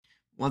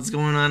What's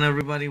going on,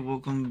 everybody?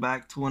 Welcome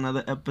back to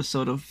another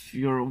episode of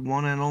your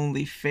one and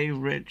only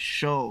favorite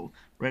show,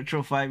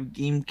 Retro 5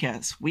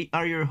 Gamecast. We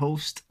are your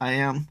host. I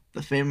am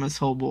the famous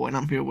hobo, and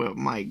I'm here with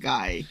my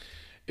guy.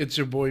 It's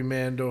your boy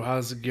Mando.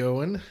 How's it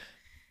going?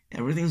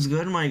 Everything's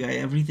good, my guy.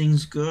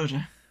 Everything's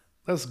good.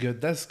 That's good.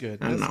 That's good.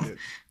 I don't That's know. good.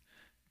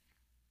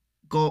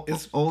 Go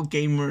It's all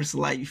gamers'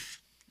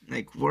 life.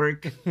 Like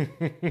work,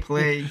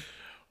 play, eat,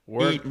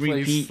 work, play,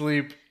 repeat.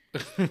 sleep.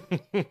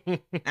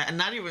 And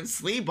not even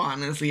sleep,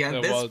 honestly,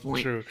 at this Well,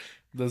 point. true. At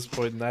this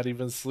point, not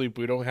even sleep.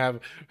 We don't have.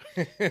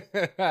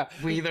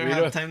 We either we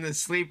have don't. time to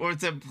sleep or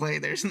to play.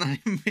 There's not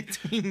in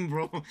between,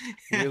 bro.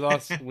 We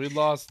lost. We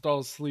lost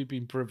all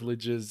sleeping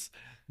privileges.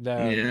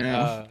 Now,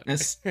 Yeah.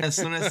 As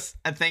soon as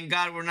I thank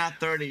God we're not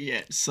 30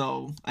 yet.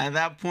 So at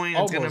that point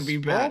it's gonna be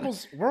almost. We're bad.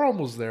 almost. We're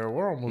almost there.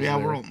 We're almost Yeah,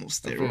 we're there.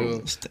 almost I there. We're feel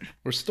almost there.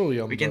 we're still We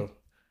young can though.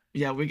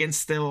 yeah, we can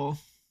still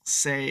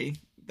say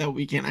that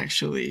we can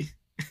actually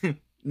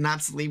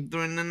not sleep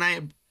during the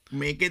night,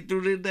 make it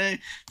through the day.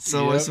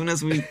 So as Yep. soon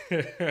as we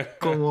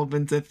go up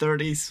into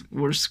 30s,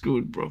 we're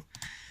screwed, bro.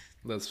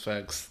 That's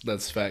facts.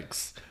 That's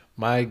facts.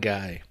 My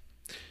guy.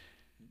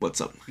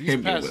 What's up? These Hit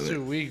me past with it.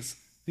 2 weeks,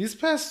 these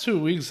past 2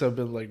 weeks have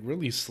been like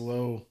really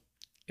slow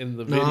in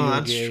the No, video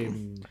that's true.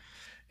 game,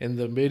 in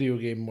the video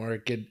game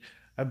market.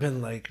 I've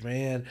been like,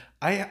 man,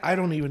 I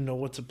don't even know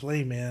what to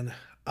play, man.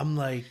 I'm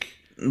like,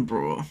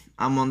 Bro,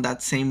 I'm on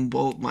that same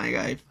boat, my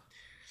guy.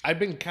 I've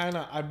been kind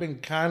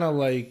of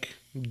like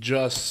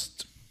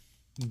just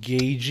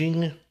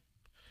gauging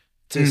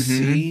to Mm-hmm.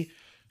 see,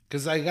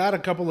 because I got a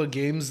couple of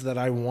games that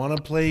I want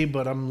to play,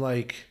 but I'm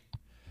like,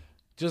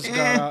 just got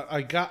Eh, out,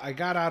 I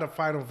got out of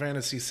Final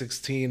Fantasy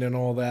 16 and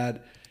all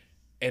that,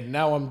 and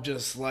now I'm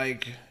just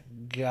like,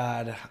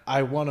 God,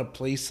 I want to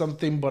play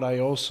something, but I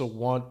also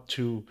want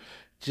to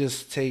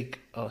just take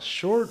a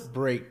short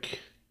break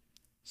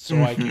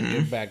so I can mm-hmm.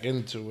 get back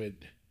into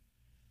it.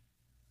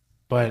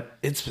 But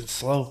it's been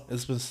slow.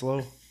 It's been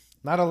slow.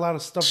 Not a lot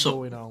of stuff So,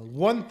 going on.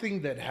 One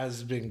thing that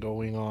has been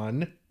going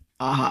on,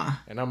 uh-huh.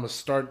 and I'm gonna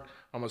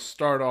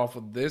start off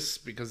with this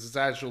because it's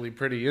actually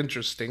pretty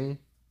interesting.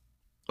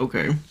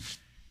 Okay.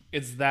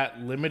 It's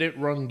that limited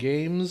run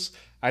games.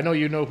 I know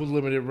you know who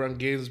limited run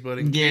games, but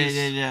in Yeah, yeah,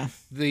 case yeah.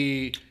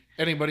 the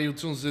anybody who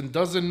tunes in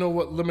doesn't know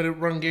what limited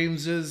run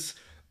games is,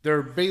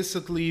 they're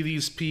basically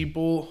these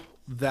people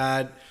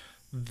that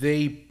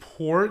they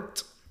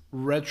port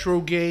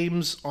retro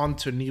games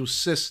onto new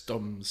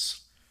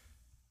systems.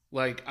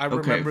 Like I Okay.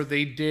 remember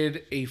they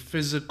did a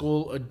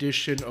physical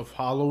edition of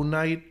Hollow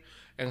Knight,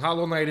 and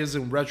Hollow Knight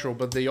isn't retro,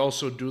 but they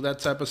also do that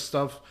type of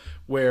stuff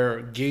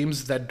where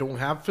games that don't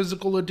have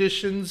physical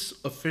editions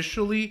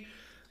officially,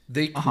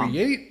 they Uh-huh.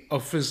 create a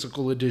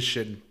physical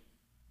edition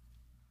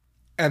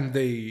and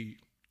they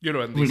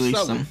Release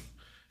sell it. them.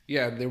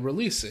 Yeah, and they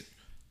release it.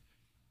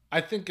 I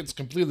think it's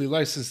completely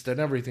licensed and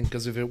everything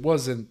because if it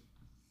wasn't,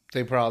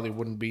 they probably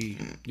wouldn't be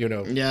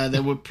Yeah, they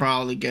would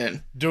probably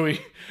get. doing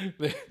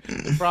they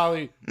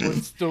probably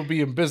would still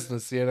be in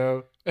business.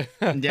 Yeah,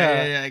 yeah,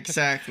 yeah,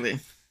 exactly.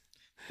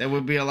 There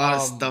would be a lot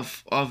of um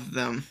stuff of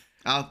them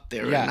out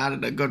there and yeah, not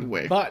in a good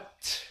way.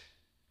 but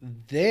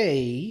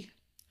they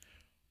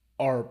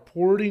are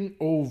porting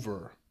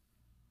over.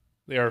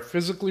 They are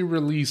physically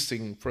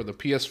releasing for the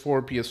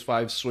PS4,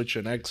 PS5, Switch,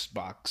 and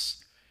Xbox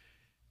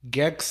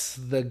Gex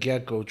the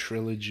Gecko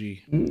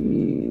trilogy.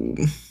 Ooh,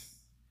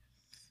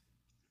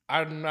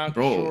 I'm not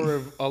bro. sure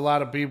if a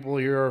lot of people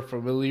here are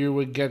familiar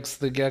with Gex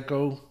the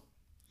Gecko.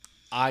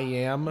 I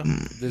am.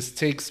 This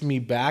takes me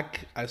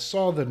back. I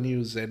saw the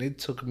news and it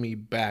took me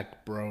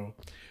back, bro,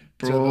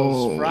 to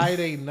those Bro.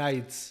 Friday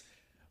nights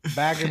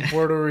back in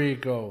Puerto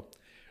Rico.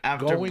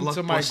 After Going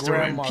to my Blockbuster and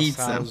grandma's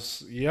pizza.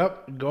 house.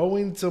 Yep,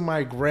 going to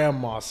my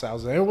grandma's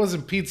house. And it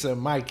wasn't pizza in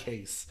my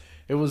case,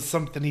 it was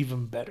something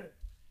even better.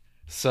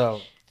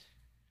 So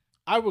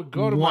I would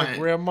go to my What?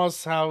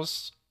 grandma's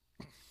house,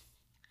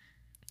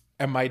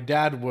 and my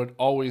dad would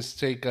always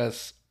take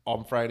us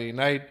on Friday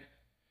night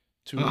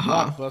to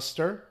Uh-huh.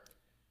 Blockbuster.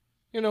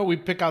 We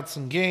pick out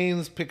some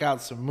games, pick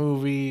out some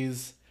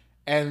movies,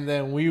 and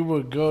then we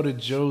would go to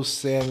Joe's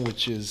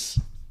Sandwiches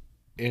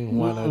in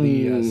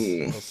Juanadillas.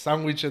 Ooh, Los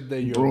Sándwiches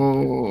de Joe.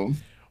 bro.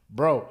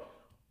 Bro,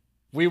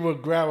 we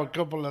would grab a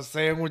couple of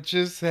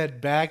sandwiches,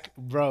 head back.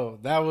 Bro,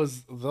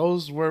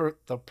 those were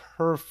the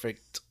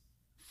perfect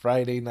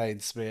Friday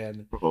nights,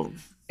 man. Bro,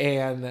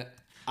 And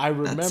I that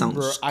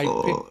remember sounds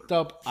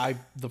good. I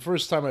the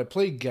first time I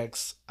played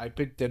Gex, I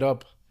picked it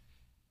up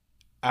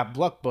at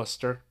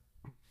Blockbuster,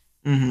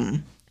 Mm-hmm.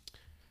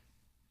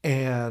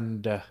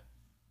 and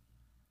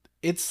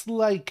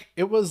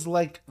it was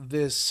like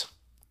this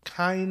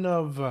kind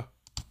of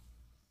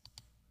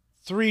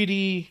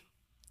 3D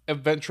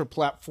adventure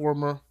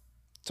platformer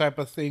type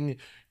of thing.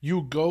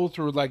 You go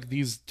through like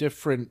these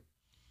different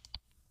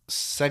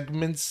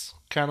segments,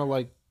 kind of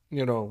like,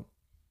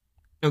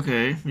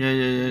 Okay. Yeah, yeah,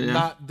 yeah, yeah.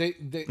 not they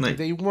Like,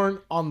 they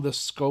weren't on the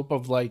scope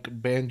of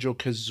like Banjo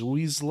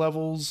Kazooie's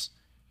levels,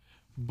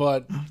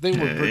 but they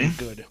were pretty okay.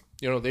 good.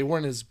 They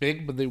weren't as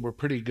big, but they were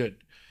pretty good.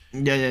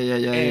 Yeah, yeah, yeah,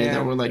 yeah, yeah.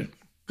 That were like And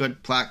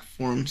good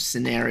platform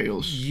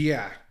scenarios.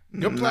 Yeah,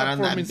 good Not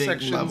on that platforming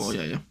big level. sections.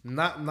 Yeah, yeah.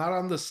 Not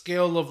on the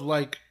scale of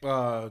like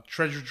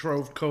Treasure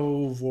Trove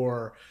Cove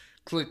or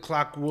Click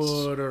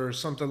Clockwood or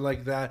something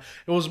like that.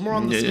 It was more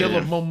on the Yeah, yeah, scale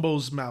of yeah.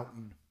 Mumbo's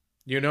Mountain.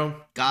 You know,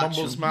 Got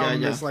Mumbo's you. Yeah, Mountain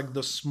yeah. is like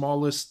the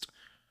smallest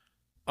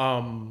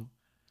um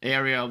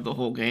Area of the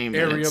whole game,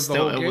 and area it's of the still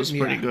whole it was game.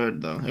 pretty Yeah,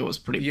 good though. It was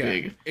pretty yeah,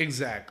 big.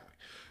 exactly.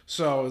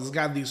 So it's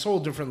got these whole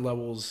different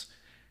levels,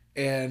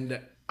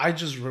 and I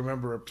just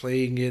remember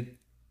playing it,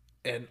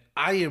 and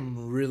I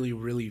am really,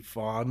 really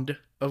fond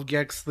of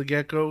Gex the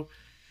Gecko.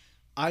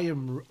 I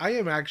am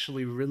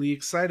actually really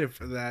excited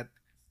for that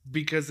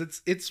because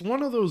it's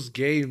one of those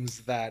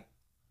games that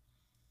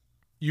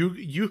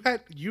you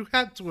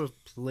had to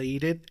have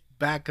played it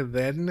back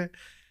then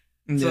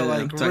to Yeah,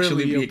 like to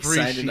actually really be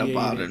excited appreciate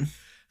about it. it.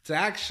 To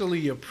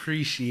actually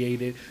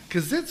appreciate it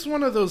because it's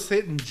one of those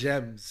hidden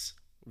gems.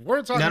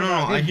 We're No, talking no, no.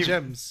 about I hidden hear.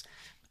 gems.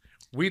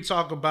 We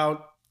talk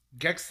about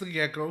Gex the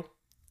Gecko,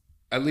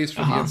 at least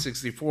for Uh the huh.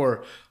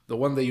 N64, the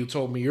one that you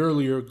told me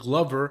earlier,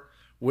 Glover,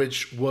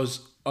 which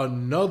was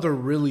another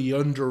really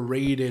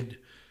underrated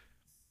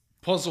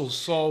puzzle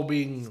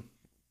solving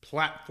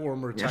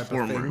platformer Yeah, type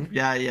of former. thing.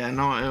 Yeah, yeah.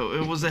 No,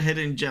 it was a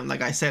hidden gem.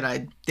 Like I said,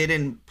 I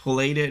didn't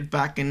play it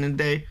back in the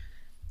day.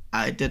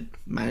 I did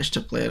manage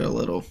to play it a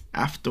little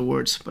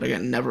afterwards, but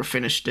again, never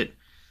finished it.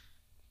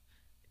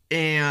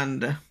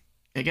 And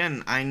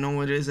again, I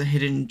know it is a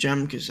hidden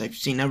gem because I've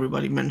seen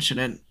everybody mention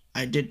it.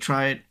 I did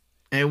try it.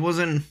 It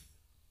wasn't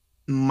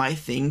my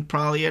thing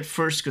probably at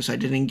first because I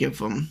didn't give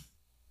them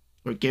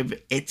or give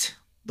it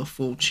the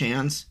full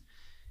chance.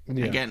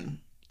 Yeah,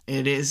 Again,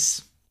 it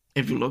is,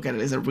 if you look at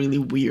it, it's a really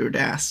weird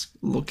ass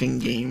looking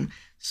game.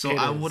 So it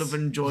I would have is.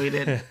 enjoyed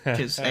it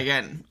because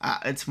again,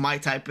 it's my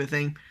type of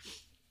thing.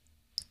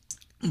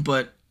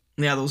 But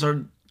yeah, those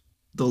are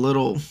the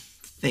little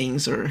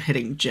things or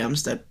hidden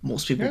gems that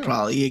most people Yeah,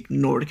 probably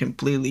ignored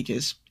completely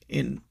because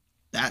in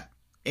that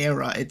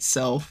era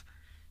itself,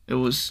 it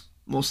was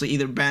mostly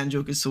either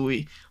Banjo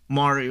Kazooie,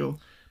 Mario,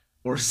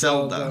 or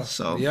Zelda. Zelda.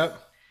 So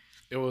Yep.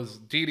 It was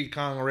Diddy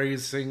Kong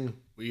Racing.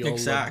 We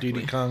all love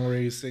Diddy exactly. Kong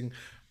Racing.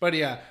 But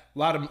yeah, a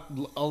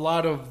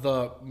lot of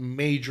the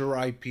major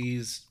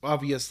IPs.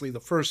 Obviously, the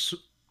first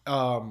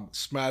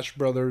Smash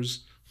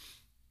Brothers.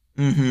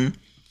 Mm-hmm.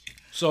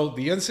 So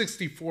the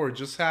N64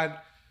 just had,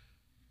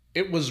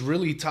 it was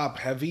really top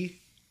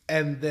heavy,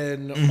 and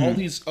then all Mm-hmm.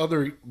 these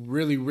other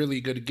really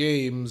really good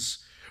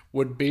games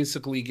would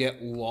basically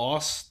get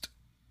lost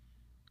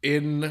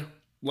in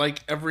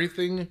like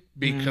everything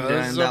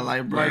Yeah, because in that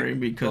of like library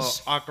the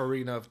because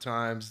Ocarina of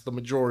Times, the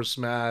Majora's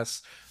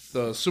Mask,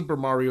 the Super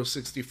Mario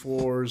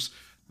 64s,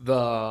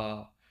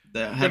 the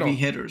the you heavy know,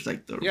 hitters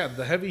like the yeah,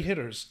 the heavy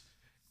hitters.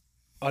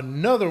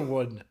 Another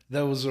one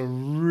that was a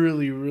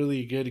really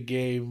really good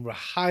game,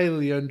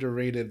 highly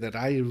underrated, that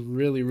I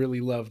really really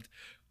loved,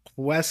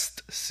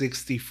 Quest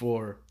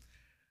 64.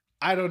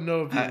 I don't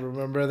know if you I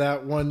remember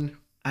that one,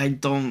 I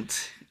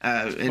don't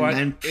and but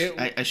then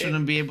I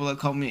shouldn't be able to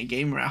call me a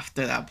gamer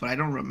after that, but I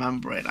don't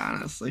remember it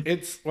honestly.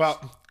 it's,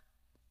 well,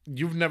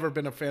 you've never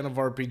been a fan of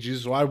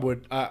RPGs, so I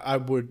would,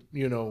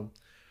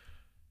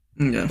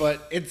 Yeah.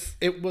 but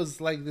it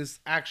was like this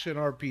action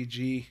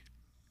RPG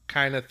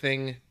kind of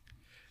thing.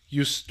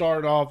 You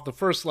start off, the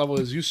first level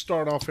is you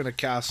start off in a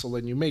castle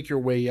and you make your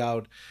way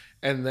out,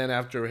 and then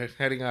after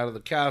heading out of the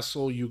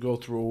castle, you go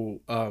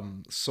through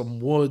some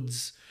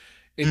woods.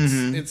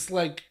 Mm-hmm. It's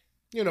like,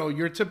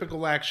 your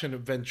typical action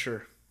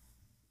adventure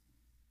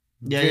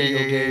Yeah, yeah,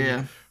 video yeah, yeah, game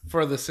yeah.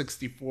 for the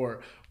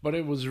 64, but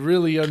it was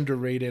really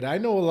underrated. I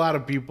know a lot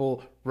of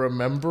people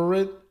remember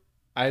it.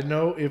 I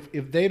know if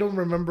they don't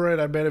remember it,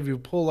 I bet if you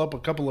pull up a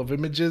couple of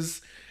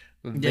images,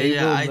 Yeah, they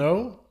yeah. will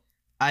know.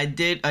 I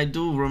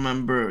do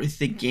remember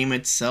the game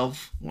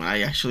itself when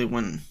I actually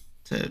went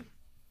to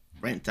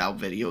rent out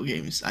video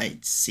games.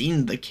 I'd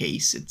seen the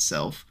case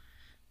itself,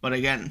 but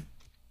again,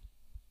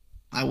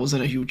 I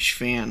wasn't a huge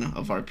fan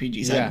of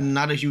RPGs. Yeah. I'm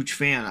not a huge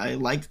fan. I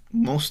liked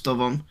most of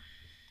them,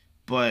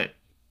 but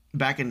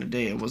back in the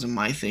day, it wasn't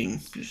my thing.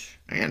 'Cause,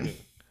 again,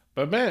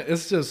 But man,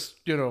 it's just,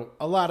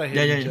 a lot of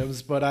yeah, hidden yeah, yeah.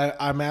 gems. But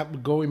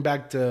I'm going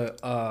back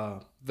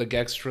to the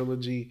Gex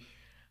trilogy.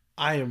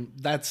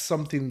 That's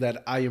something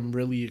that I am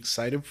really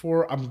excited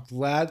for. I'm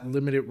glad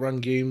Limited Run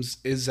Games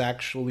is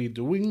actually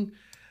doing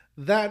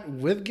that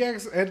with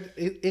Gex, and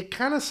it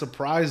kind of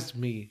surprised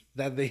me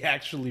that they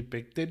actually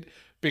picked it,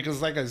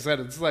 because like I said,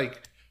 it's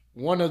like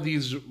one of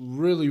these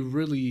really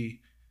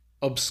really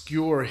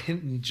obscure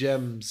hidden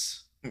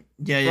gems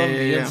Yeah, yeah, from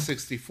yeah, the yeah.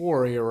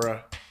 N64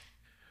 era.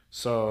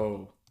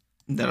 So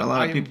That a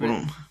lot I of am people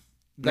don't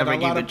that never a gave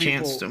lot a of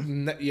chance people, to.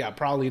 yeah,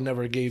 probably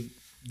never gave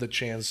the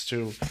chance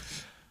to.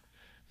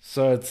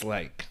 So it's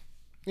like,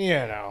 you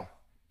know,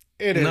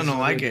 it No, is no,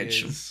 what I it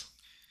get you. is.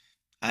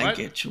 I But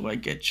get you. I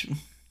get you.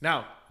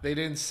 now, they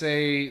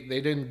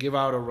didn't give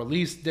out a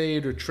release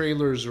date or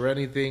trailers or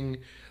anything.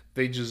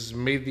 They just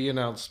made the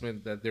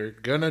announcement that they're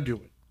gonna do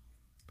it.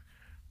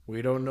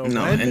 We don't know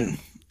No, when, and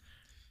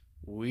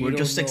we we're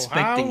don't just know expecting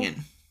how, it.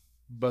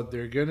 but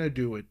they're gonna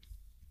do it.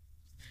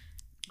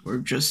 We're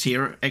just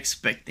here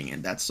expecting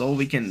it. That's all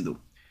we can do.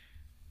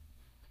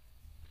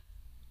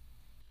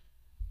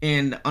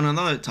 And on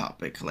another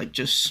topic, like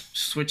just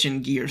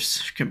switching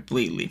gears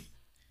completely,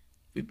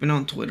 we've been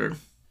on Twitter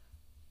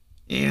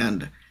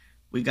and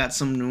we got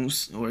some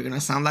news. We're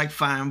gonna sound like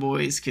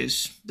fanboys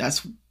because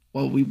that's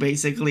what we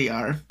basically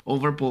are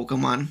over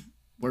Pokemon.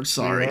 We're We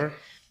sorry. are.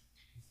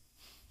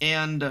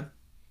 And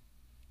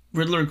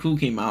Riddler Cool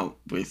came out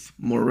with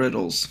more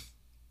riddles,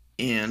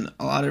 and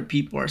a lot of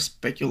people are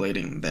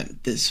speculating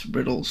that these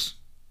riddles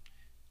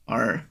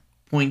are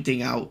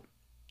pointing out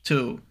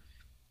to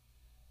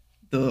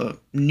the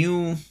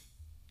new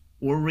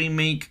or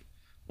remake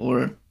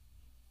or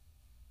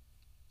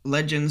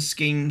Legends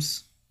game,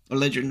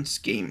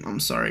 I'm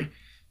sorry,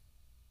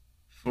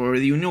 for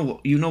the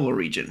Unova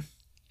region.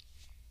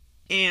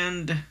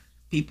 And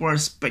people are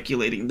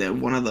speculating that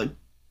one of the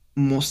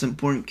most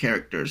important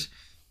characters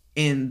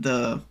in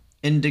the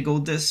Indigo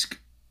disc,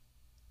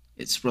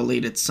 it's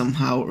related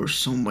somehow or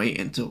some way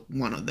into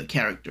one of the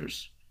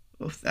characters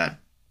of that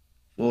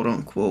quote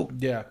unquote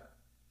Yeah.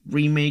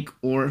 remake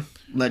or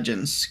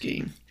Legends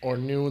game. Or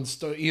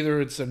either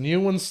it's a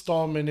new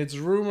installment. It's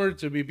rumored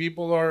to be,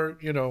 people are,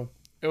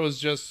 it was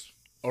just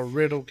a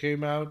riddle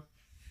came out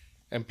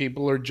and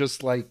people are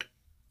just like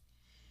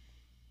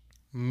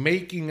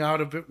making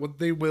out of it what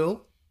they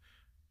will.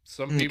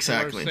 Some people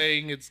Exactly. are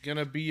saying it's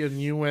gonna be a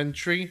new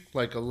entry,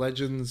 like a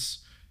Legends,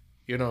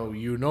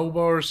 Unova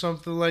or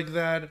something like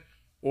that,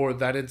 or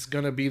that it's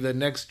gonna be the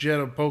next gen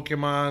of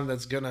Pokemon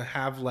that's gonna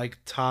have like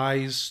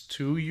ties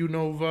to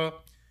Unova.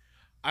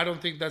 I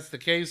don't think that's the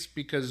case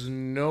because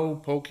no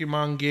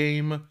Pokemon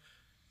game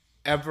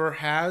ever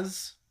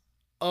has,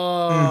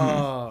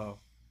 Mm-hmm.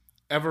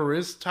 ever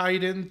is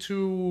tied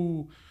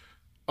into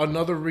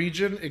another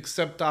region,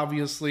 except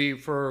obviously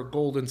for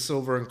Gold and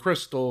Silver and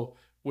Crystal,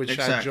 which had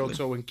Exactly.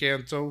 Johto and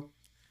Kanto.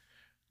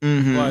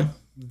 Mm-hmm. But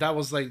that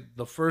was like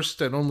the first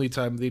and only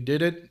time they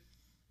did it.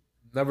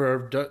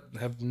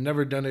 Have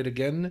never done it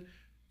again.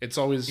 It's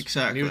always new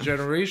Exactly.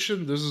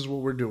 generation. This is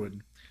what we're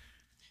doing.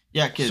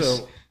 Yeah, because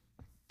So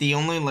the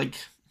only like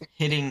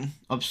hitting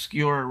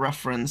obscure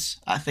reference,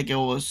 I think it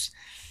was,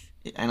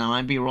 and I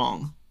might be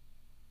wrong,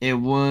 it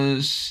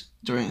was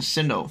during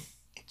Sinnoh.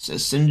 It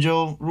says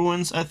Sinjo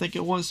ruins, I think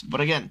it was.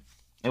 But again,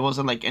 it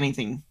wasn't like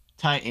anything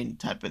tie-in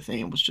type of thing.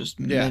 It was just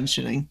yeah,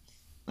 mentioning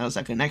there was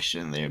a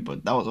connection there,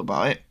 but that was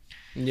about it.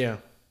 yeah.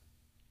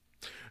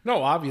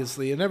 No,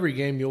 obviously, in every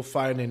game you'll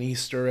find an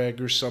Easter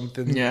egg or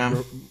something,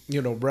 Yeah.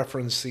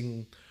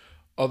 referencing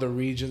other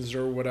regions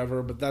or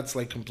whatever. But that's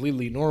like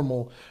completely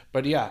normal.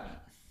 But yeah,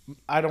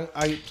 I don't.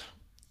 I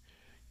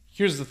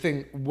Here's the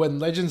thing: when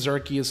Legends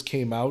Arceus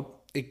came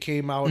out, it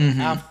came out Mm-hmm.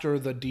 after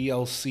the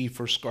DLC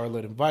for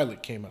Scarlet and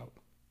Violet came out.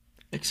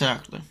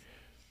 Exactly.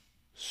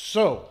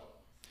 So,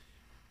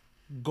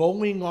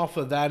 going off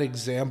of that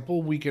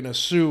example, we can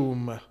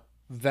assume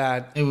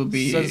that It would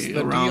since be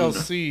the around.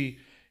 DLC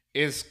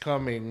is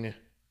coming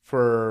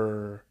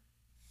for,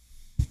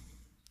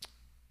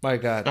 my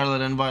God,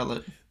 Scarlet and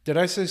Violet. did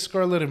I say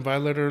Scarlet and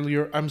Violet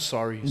earlier? I'm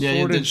sorry. Yeah, you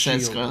Sword and did say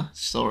Shield.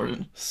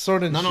 Sword.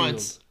 Sword and No, no, Shield.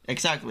 it's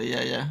exactly.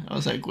 Yeah, yeah. I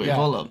was like, wait, Yeah.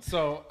 hold up.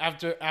 So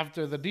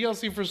after the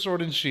DLC for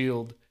Sword and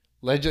Shield,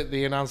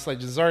 they announced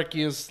Legends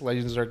Arceus.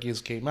 Legends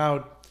Arceus came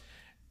out,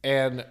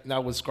 and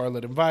now with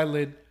Scarlet and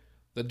Violet,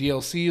 the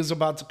DLC is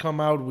about to come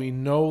out. We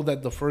know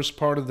that the first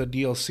part of the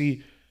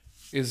DLC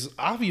is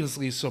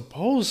obviously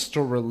supposed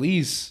to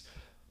release.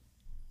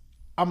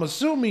 I'm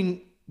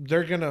assuming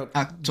they're gonna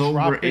October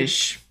drop it.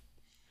 ish.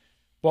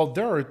 Well,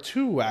 there are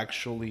two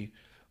actually.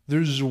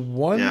 There's Yeah.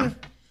 one.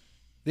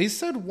 They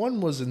said one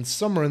was in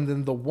summer, and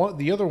then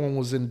the other one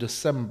was in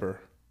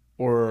December,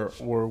 or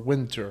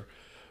winter,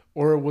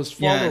 or it was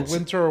fall Yeah, or it's.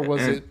 winter, or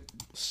was Uh, it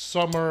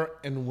summer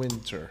and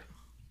winter?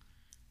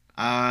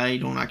 I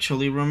don't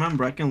actually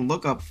remember. I can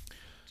look up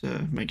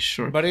to make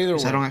sure. But either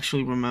 'Cause I don't way,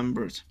 actually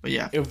remember it. But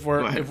yeah, if go we're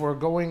ahead. if we're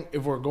going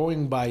if we're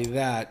going by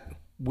that,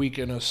 we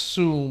can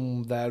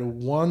assume that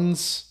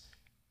once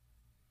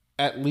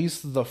at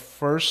least the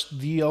first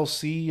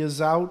DLC is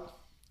out,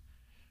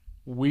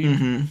 we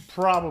Mm-hmm.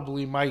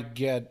 probably might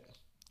get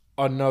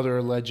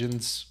another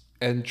Legends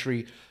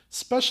entry,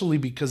 especially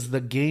because the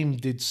game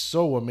did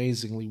so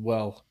amazingly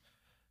well.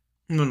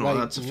 No, no, Like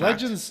that's a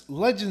fact.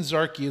 Legends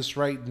Arceus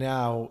right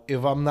now,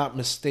 if I'm not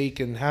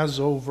mistaken, has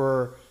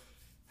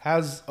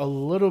a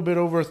little bit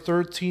over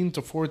 13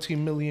 to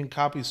 14 million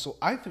copies. So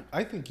I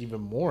think even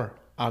more.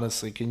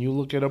 Honestly, can you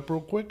look it up real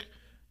quick,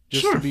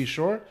 just to Sure. be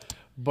sure?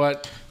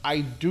 But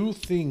I do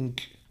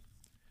think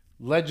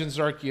Legends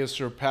Arceus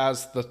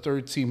surpassed the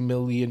 13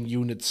 million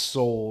units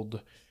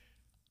sold.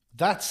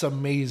 That's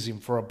amazing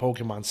for a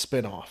Pokemon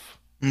spinoff.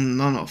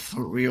 No, no,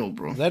 for real,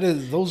 bro.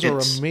 Those are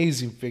It's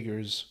amazing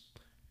figures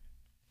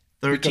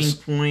thirteen because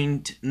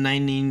point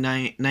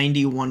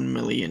 91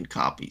 million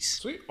copies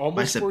sweet, by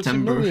almost 14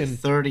 September million.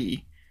 30,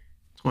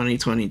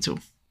 2022.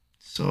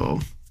 So,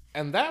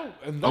 And oh,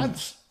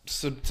 that's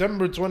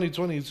September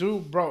 2022,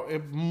 bro.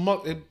 It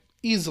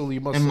easily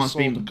it must have must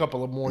sold a be.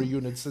 couple of more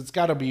units. It's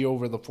got to be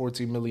over the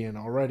 14 million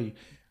already, Yeah,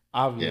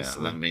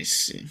 obviously. let me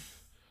see.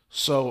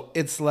 So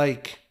it's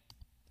like,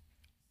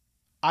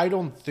 I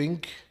don't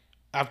think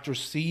after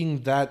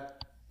seeing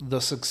that the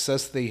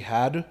success they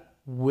had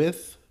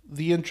with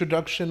the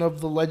introduction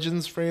of the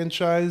Legends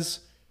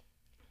franchise,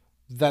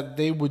 that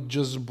they would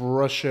just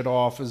brush it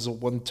off as a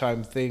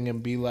one-time thing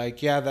and be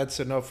like, yeah, that's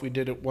enough. We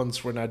did it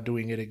once. We're not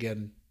doing it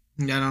again.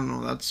 Yeah, I don't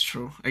know. That's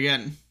true.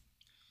 Again,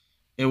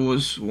 it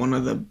was one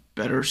of the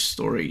better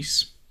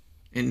stories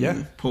Yeah.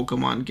 in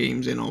Pokemon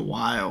games in a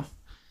while.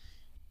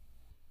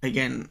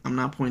 Again, I'm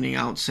not pointing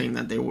out saying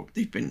that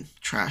they've been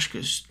trash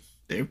because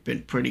they've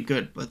been pretty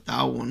good, but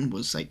that one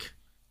was like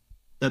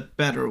the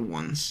better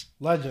ones.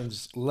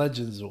 Legends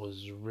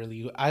was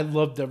really, I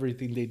loved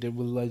everything they did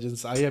with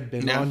Legends. I have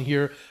been Yeah, on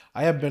here.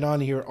 I have been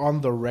on here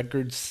on the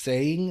record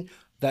saying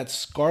that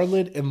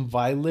Scarlet and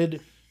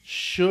Violet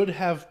should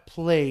have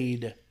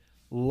played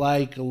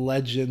like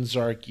Legends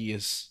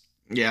Arceus.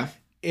 yeah,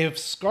 If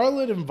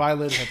Scarlet and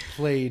Violet had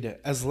played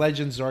as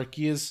Legends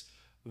Arceus,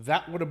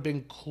 that would have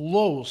been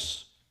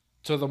close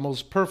to the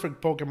most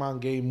perfect Pokemon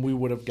game we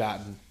would have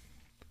gotten.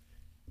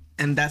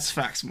 and that's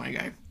facts, my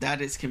guy.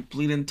 That is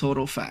complete and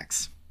total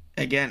facts.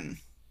 Again,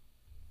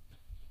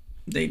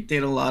 they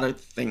did a lot of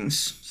things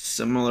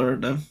similar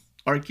to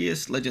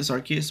Arceus, Legends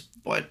Arceus,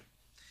 but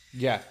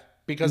Yeah,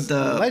 because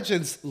the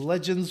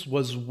Legends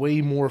was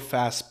way more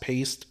fast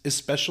paced,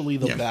 especially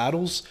the yeah,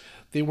 battles.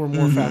 They were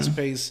more fast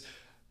paced.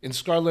 In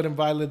Scarlet and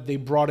Violet, they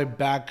brought it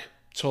back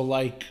to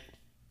like,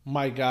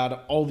 my God,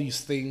 all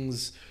these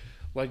things.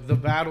 Like the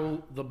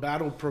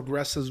battle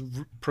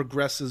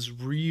progresses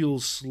real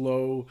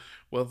slow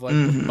with like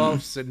the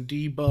buffs and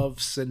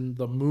debuffs and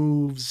the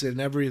moves and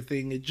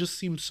everything. It just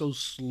seems so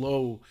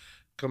slow yeah,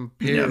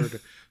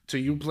 compared to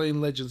you playing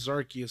Legends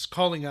Arceus,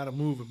 calling out a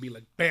move and be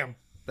like, bam,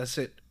 that's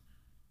it.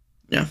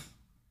 yeah.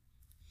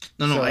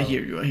 No, no, I So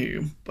hear you, I hear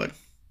you. But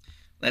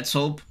let's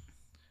hope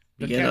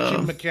we the get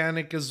catching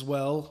mechanic as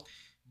well,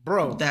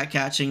 bro. that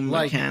catching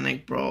Like,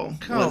 mechanic, bro,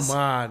 come was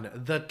on,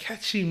 the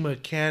catching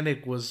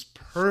mechanic was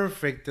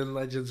perfect in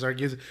Legends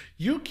Arceus.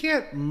 You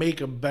can't make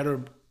a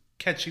better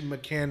catching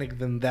mechanic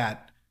than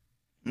that.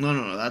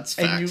 no, that's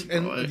And facts,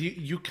 bro.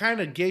 you kind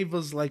of gave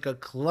us like a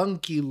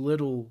clunky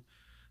little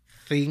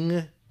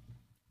thing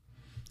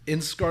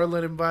in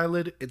Scarlet and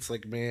Violet. It's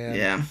like, man,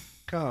 Yeah,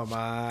 come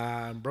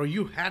on, bro.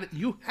 You had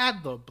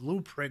the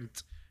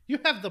blueprint. You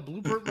have the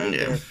blueprint right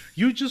yeah, there.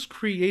 You just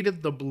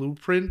created the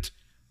blueprint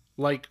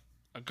like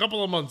a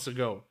couple of months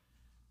ago.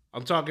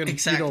 I'm talking,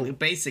 exactly,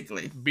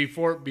 basically,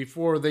 before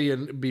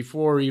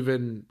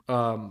even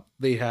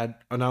they had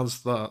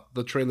announced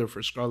the trailer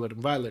for Scarlet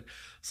and Violet.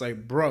 It's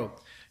like, bro,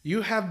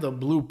 you have the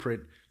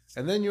blueprint,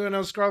 and then you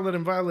announce Scarlet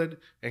and Violet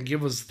and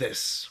give us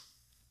this,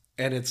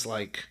 and it's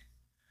like,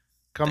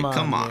 come like,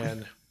 come on, on,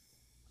 man,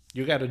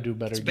 you got to do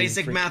better, it's Game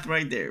basic Freak. math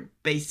right there,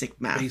 basic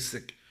math.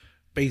 Basic,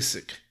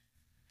 basic.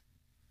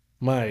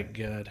 My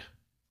God,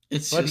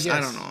 It's but just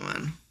I don't yes, know,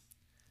 man.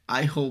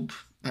 I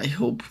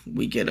hope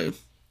we get a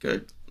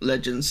good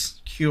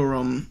Legends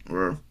Curum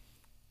or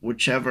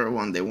whichever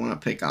one they want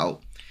to pick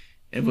out.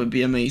 It would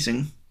be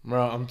amazing.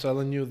 bro, I'm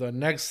telling you, the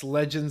next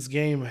Legends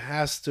game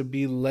has to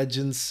be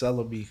Legends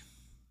Celebi.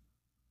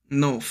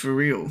 No, for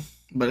real.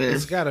 But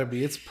It's gotta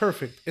be. It's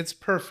perfect. It's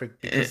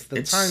perfect because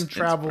the time it's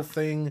travel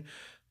thing,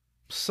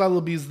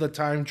 Celebi's the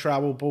time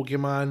travel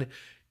Pokemon.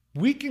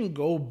 We can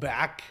go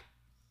back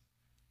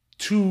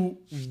to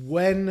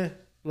when,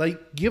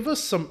 like, give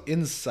us some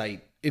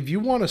insight. If you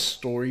want a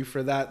story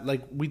for that,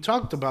 like, we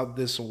talked about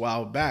this a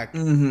while back.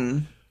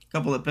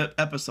 couple of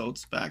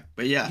episodes back,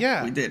 but yeah,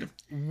 Yeah. we did.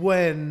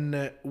 When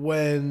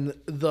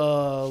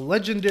the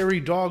legendary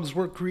dogs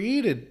were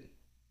created,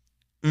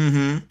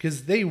 Mm-hmm.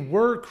 because they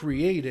were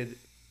created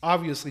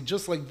obviously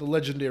just like the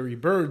legendary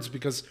birds,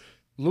 because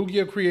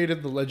Lugia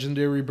created the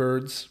legendary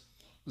birds,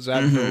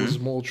 Zapdos,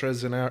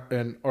 Moltres,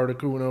 and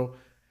Articuno,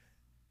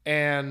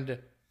 and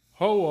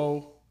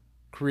Ho-Oh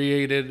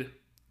created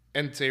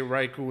Entei,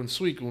 Raikou, and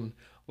Suicune.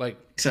 Like,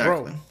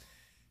 Exactly. bro,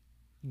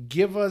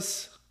 give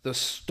us the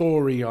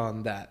story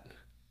on that.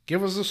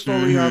 Give us a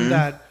story on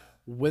that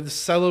with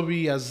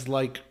Celebi as,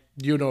 like,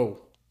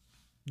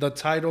 the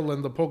title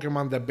and the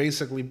Pokemon that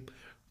basically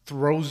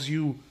throws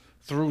you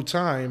through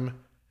time.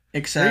 There you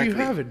Exactly.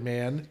 have it,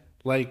 man.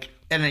 Like,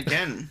 And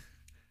again,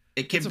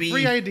 it could it's a be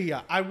free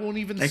idea. I won't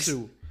even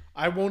sue.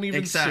 I won't even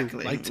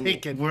exactly. sue. Like,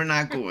 take it. We're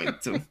not going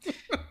to.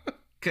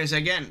 Because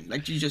again,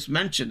 like you just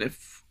mentioned,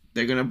 if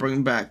they're gonna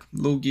bring back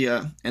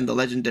Lugia and the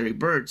legendary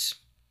birds,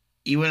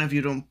 even if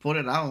you don't put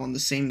it out on the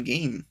same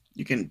game,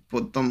 you can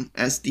put them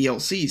as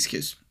DLCs.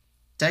 Because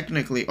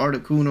technically,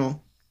 Articuno,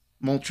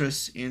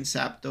 Moltres, and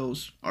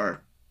Zapdos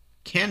are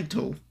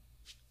Kanto,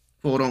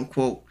 quote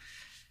unquote,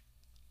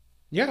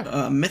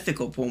 Yeah.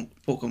 mythical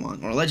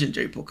Pokemon or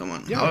legendary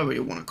Pokemon, Yeah. however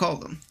you want to call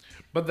them.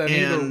 But then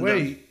either And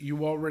way,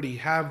 you already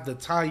have the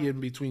tie-in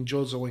between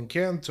Jozo and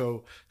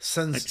Kanto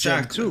since Gen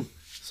exactly. 2.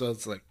 So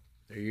it's like,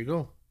 there you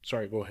go.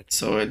 Sorry, go ahead.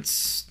 So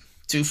it's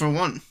 2 for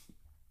 1,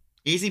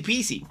 easy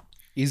peasy.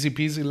 Easy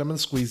peasy lemon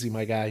squeezy,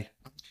 my guy.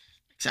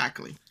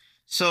 Exactly.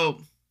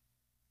 So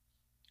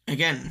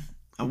again,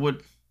 I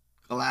would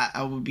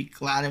be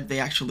glad if they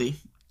actually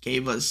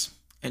gave us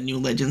a new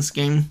Legends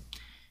game.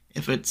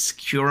 If it's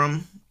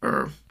Curum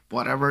or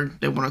whatever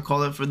they want to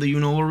call it for the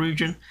Unova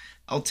region,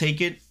 I'll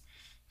take it.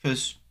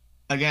 Because,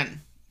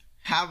 again,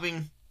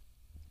 having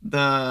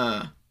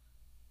the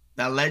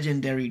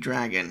legendary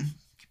dragon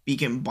be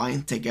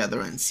combined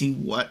together and see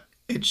what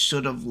it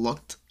should have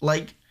looked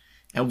like,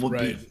 it would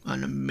be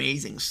an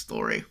amazing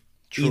story.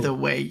 True. Either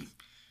way.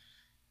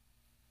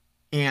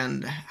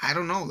 And I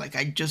don't know, like,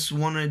 I just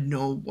want to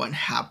know what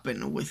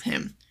happened with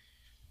him.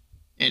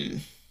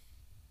 And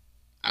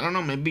I don't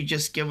know, maybe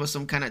just give us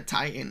some kind of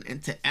tie-in.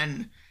 And to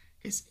end,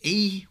 is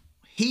he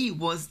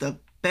was the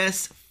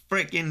best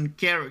freaking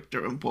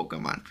character in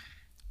Pokemon.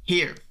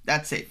 Here,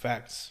 that's it.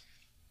 Facts.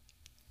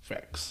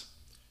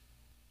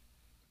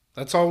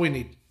 That's all we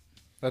need.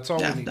 That's all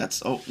we need.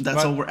 That's all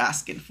we're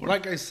asking for.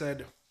 Like I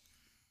said,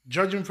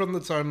 judging from the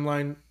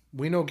timeline,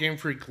 we know Game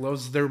Freak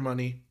loves their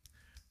money.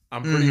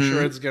 I'm pretty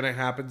sure it's going to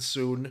happen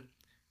soon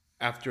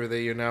after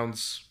they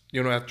announce,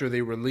 after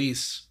they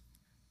release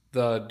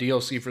the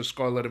DLC for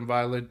Scarlet and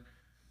Violet.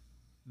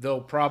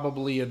 They'll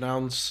probably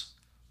announce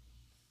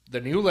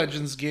the new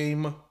Legends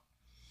game.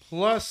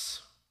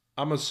 Plus,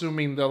 I'm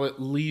assuming they'll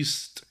at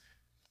least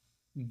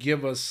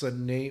give us a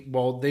name.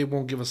 Well, they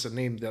won't give us a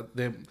name.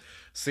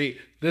 See,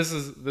 this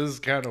is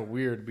kind of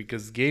weird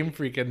because Game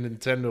Freak and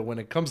Nintendo, when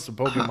it comes to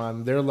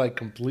Pokemon, they're like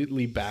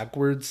completely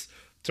backwards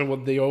to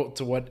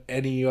what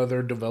any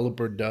other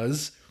developer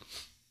does.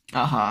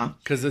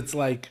 Because it's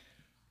like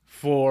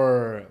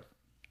for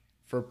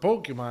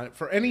Pokemon,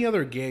 for any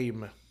other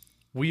game,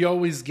 we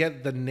always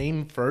get the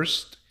name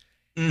first,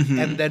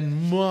 and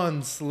then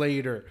months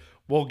later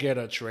we'll get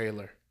a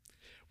trailer.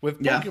 With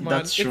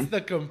Pokemon, it's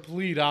the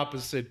complete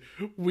opposite.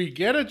 We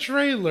get a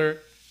trailer,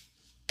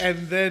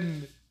 and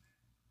then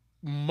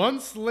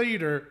months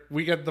later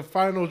we get the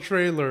final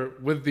trailer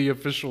with the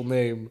official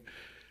name.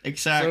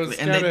 Exactly,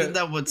 and they did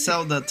that with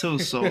Zelda too,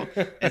 so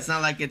it's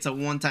not like it's a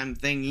one-time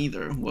thing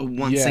either with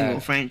one single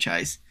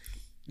franchise.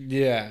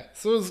 Yeah,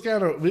 so it's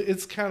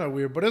kind of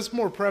weird, but it's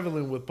more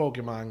prevalent with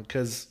Pokemon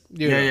because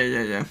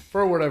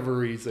for whatever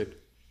reason,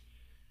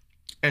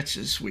 it's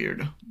just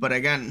weird. But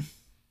again,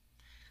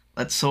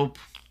 let's hope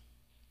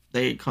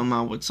they come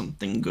out with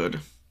something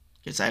good,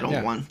 because I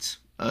don't want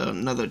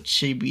another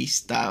chibi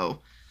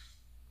style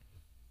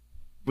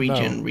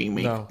region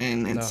remake,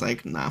 and it's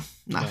like not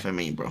for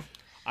me, bro.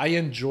 I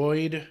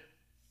enjoyed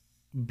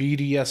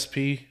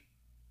BDSP.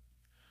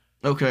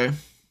 Okay.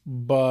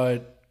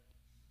 But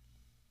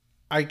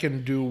I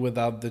can do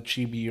without the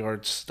chibi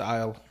art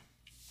style,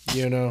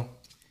 And it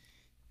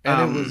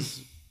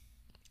was...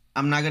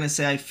 I'm not going to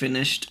say I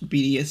finished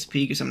BDSP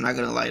because I'm not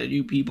going to lie to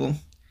you people.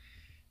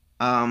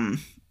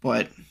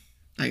 But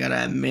I got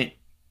to admit,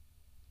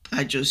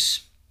 I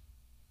just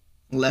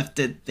left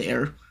it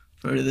there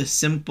for the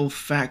simple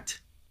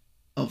fact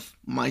of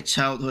my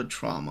childhood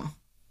trauma.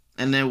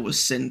 And it was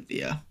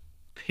Cynthia.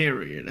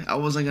 Period. I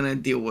wasn't going to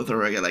deal with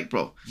her again. Like,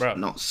 bro,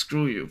 no,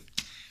 screw you.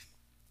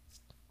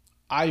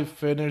 I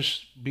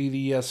finished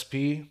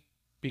BDSP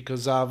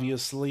because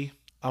obviously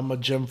I'm a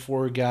Gen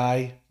 4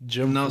 guy.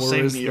 Gen 4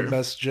 is the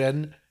best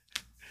gen.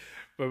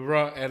 But,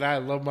 bro, and I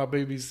love my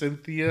baby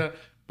Cynthia.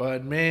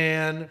 But,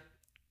 man,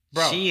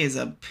 bro. She is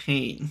a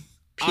pain.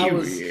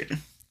 Period.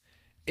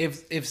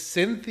 If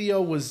Cynthia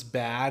was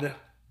bad,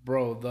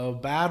 bro, the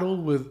battle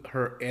with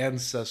her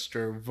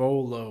ancestor,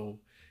 Volo,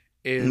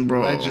 in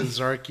Legends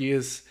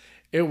Arceus,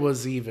 it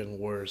was even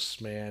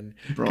worse, man.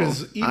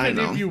 Because even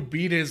if you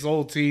beat his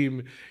whole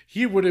team,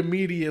 he would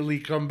immediately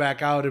come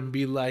back out and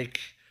be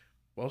like,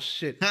 well,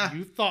 shit,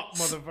 you thought,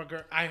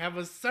 motherfucker, I have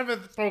a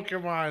 7th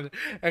Pokemon,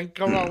 and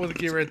come out with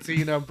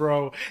Giratina,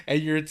 bro,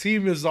 and your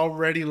team is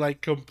already,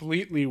 like,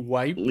 completely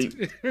wiped.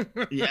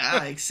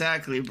 Yeah,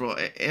 exactly, bro.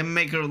 It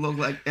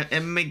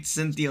made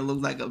Cynthia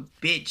look like a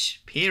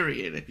bitch,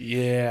 period.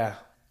 Yeah.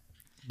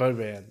 But,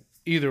 man,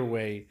 either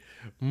way,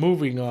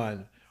 moving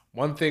on.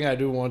 One thing I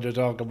do want to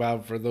talk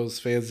about for those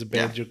fans of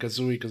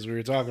Banjo-Kazooie, because we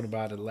were talking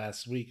about it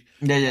last week.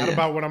 Not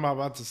about what I'm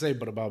about to say,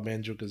 but about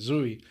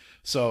Banjo-Kazooie.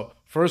 So,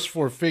 first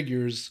 4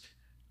 figures,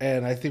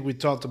 and I think we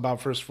talked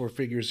about first 4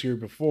 figures here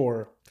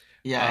before.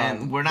 Yeah,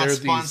 and we're not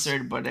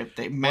sponsored, but if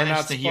they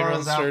manage to hear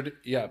us out.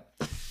 Yeah,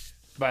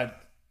 but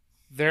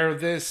they're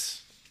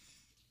this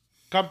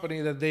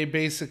company that they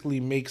basically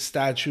make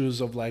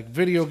statues of like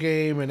video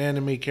game and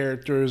anime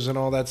characters and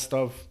all that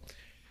stuff.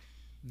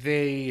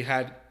 They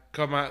had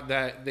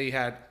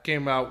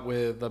came out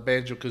with a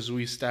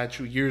Banjo-Kazooie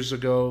statue years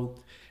ago,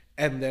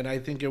 and then I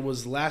think it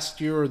was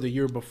last year or the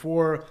year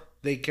before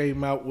they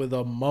came out with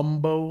a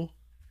Mumbo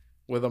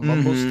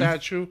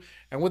statue,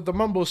 and with the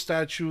Mumbo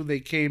statue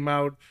they came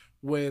out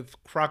with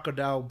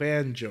Crocodile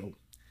Banjo.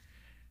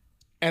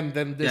 And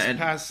then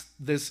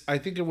I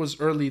think it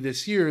was early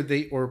this year,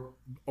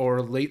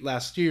 or late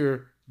last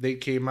year, they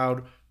came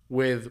out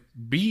with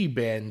B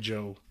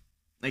Banjo.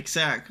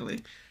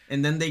 Exactly.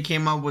 And then they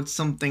came out with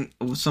some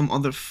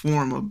other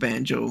form of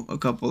banjo a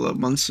couple of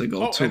months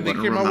ago too. And they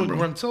came out with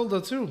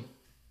Gruntilda too.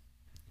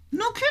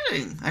 No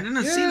kidding. I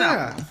didn't see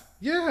that one.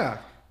 Yeah.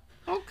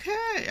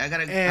 Okay, I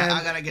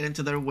And gotta get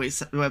into their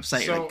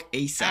website so like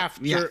ASAP.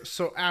 Yeah,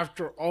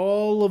 after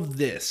all of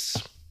this,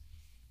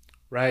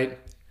 right?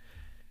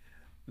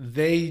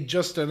 They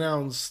just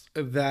announced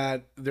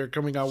that they're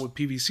coming out with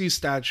PVC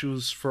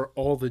statues for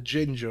all the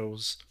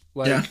Jinjos,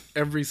 yeah, like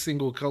every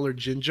single color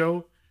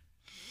Jinjo.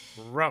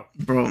 Bro,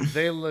 bro.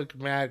 they look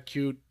mad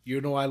cute. You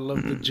know I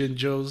love the Mm,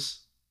 Jinjos.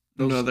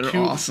 no, they're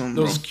awesome,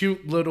 bro. Those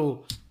cute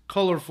little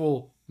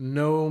colorful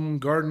gnome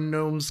garden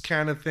gnomes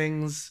kind of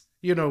things.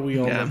 You know we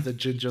all Yeah, love the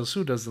Jinjos.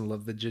 Who doesn't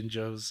love the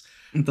Jinjos?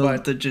 the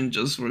But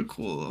gingers were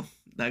cool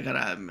though. I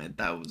gotta admit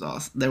that was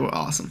awesome. They were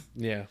awesome.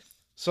 yeah.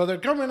 So they're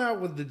coming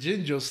out with the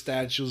Jinjo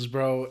statues,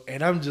 bro,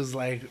 and I'm just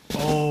like,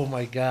 "Oh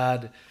my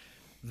god.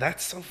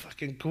 That's so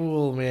fucking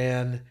cool,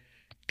 man."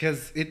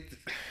 Cuz it's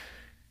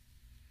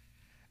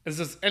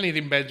just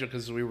anything Banjo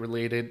Kazooie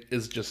related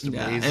is just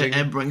Yeah, amazing.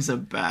 it brings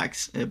it back.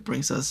 It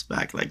brings us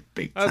back like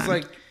big I was time.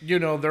 like,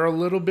 they're a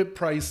little bit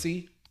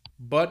pricey,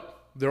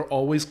 but they're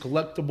always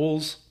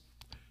collectibles.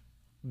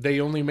 They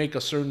only make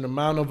a certain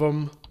amount of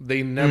them.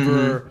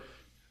 Mm-hmm.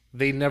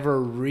 They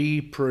never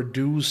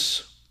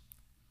reproduce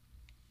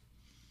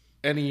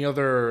any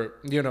other,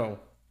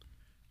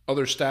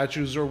 other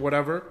statues or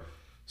whatever.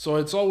 So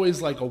it's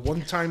always like a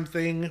one-time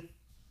thing.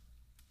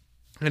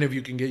 And if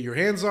you can get your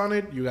hands on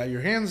it, you got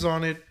your hands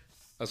on it.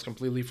 That's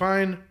completely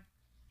fine.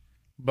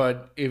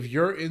 But if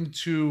you're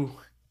into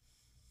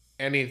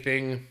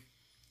anything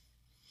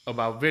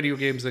about video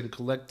games and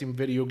collecting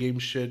video game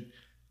shit,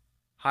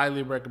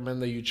 highly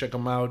recommend that you check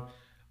them out.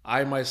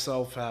 I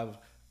myself have a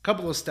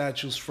couple of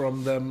statues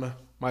from them.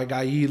 My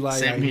guy Eli, I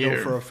Same know here.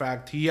 for a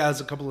fact, he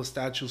has a couple of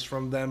statues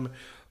from them.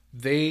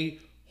 They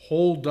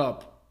hold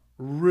up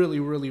really,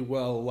 really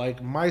well.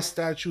 Like my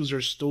statues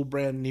are still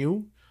brand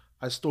new.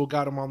 I still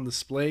got them on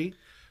display.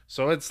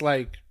 So it's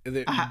like,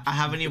 I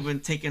haven't even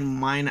taken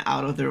mine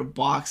out of their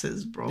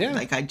boxes, bro. yeah,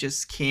 Like I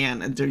just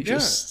can, and they're yeah.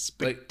 just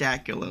Like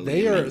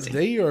spectacularly amazing.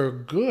 they are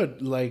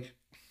good. Like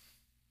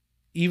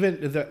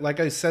even like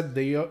I said,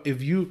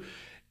 if you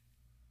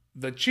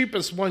the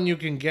cheapest one you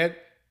can get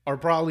are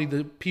probably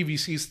the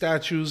PVC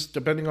statues,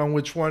 depending on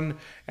which one,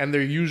 and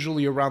they're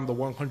usually around the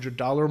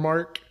 $100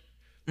 mark.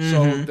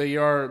 So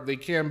Mm-hmm. they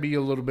can be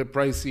a little bit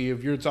pricey.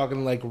 If you're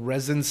talking like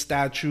resin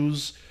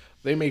statues,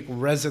 they make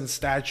resin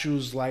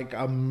statues like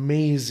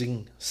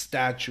amazing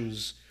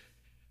statues,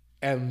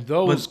 and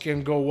those But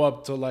can go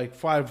up to like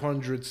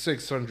 $500,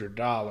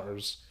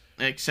 $600.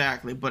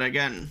 exactly. But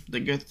again, the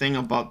good thing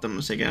about them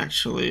is they can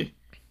actually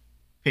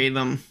pay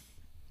them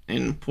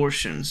in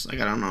portions. Like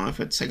I don't know if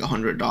it's like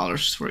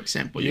 $100, for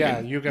example. You Yeah,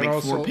 can you can make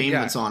four also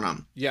payments on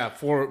them.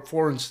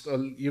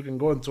 you can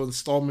go into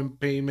installment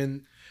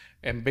payment,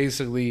 and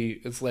basically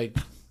it's like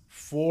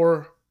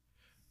four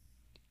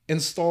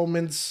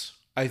installments,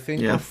 I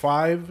think, or Yeah,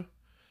 five.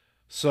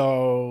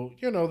 So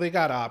they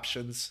got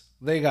options.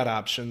 They got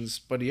options,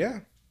 but yeah,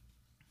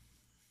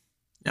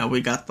 yeah,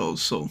 we got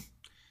those. So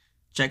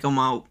check them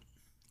out.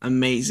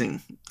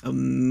 Amazing,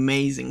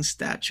 amazing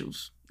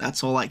statues.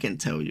 That's all I can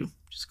tell you.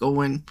 Just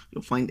go in,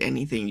 you'll find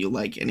anything you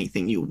like,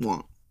 anything you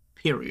want.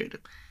 Period.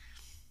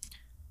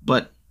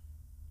 But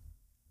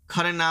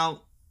cutting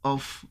out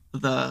of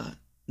the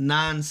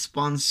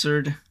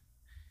non-sponsored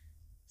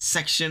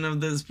section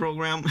of this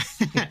program.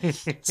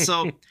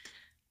 So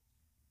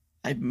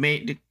I've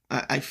made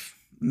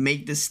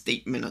this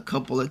statement a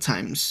couple of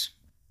times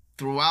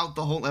throughout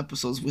the whole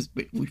episodes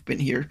we've been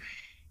here,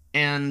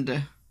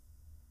 and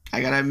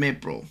I gotta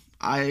admit, bro,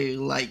 I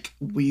like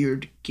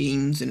weird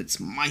games and it's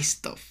my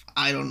stuff.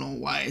 I don't know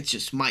why, it's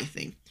just my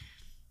thing.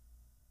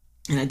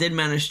 And I did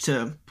manage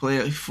to play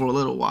it for a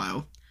little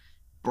while.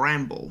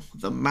 Bramble,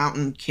 the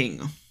Mountain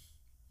King.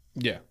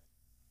 yeah,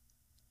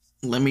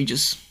 Let me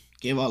just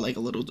give out like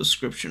a little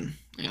description.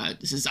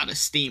 This is out of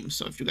Steam,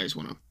 so if you guys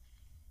want to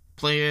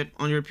play it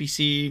on your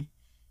PC,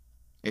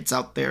 it's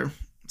out there.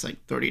 It's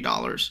like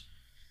 $30.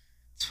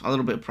 It's a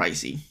little bit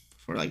pricey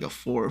for like a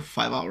 4 or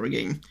 5 hour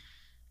game,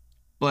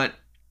 but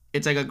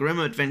it's like a grim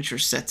adventure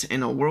set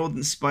in a world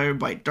inspired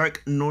by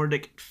dark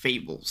Nordic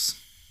fables.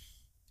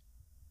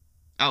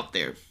 Out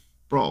there,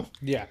 bro.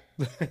 yeah.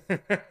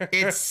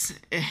 It's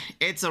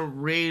it's a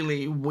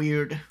really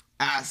weird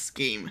ass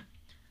game.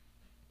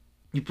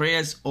 You play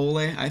as Ole.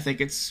 I think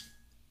it's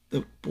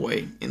the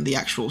boy in the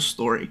actual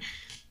story.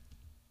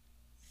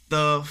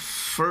 The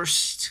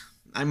first,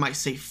 I might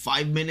say,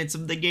 5 minutes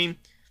of the game,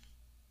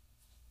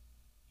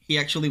 he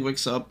actually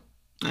wakes up.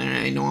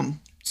 I know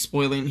I'm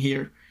spoiling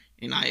here,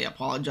 and I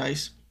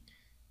apologize.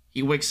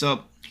 He wakes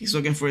up. He's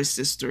looking for his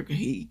sister.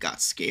 He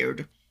got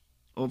scared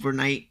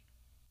overnight,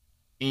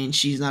 and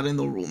she's not in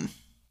the room.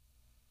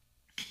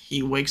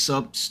 He wakes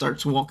up,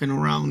 starts walking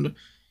around,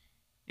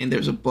 and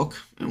there's a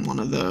book in one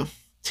of the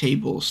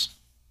tables.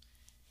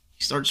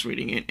 He starts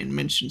reading it and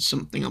mentions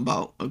something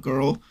about a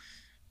girl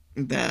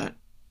that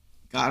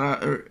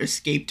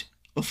escaped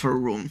of her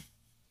room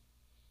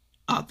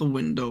out the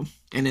window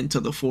and into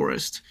the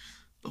forest.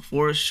 The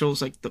forest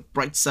shows like the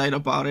bright side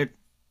about it,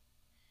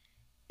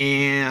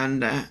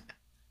 and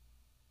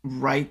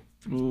right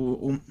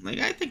through, like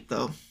I think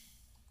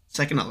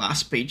second to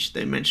last page,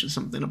 they mention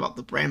something about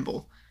the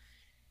Bramble,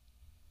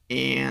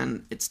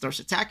 and it starts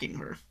attacking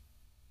her.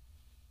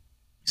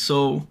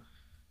 So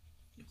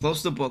you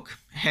close the book,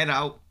 head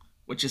out,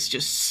 which is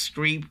just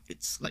creep.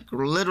 It's like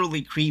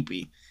literally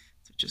creepy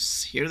to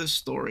just hear the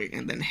story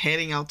and then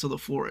heading out to the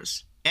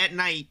forest at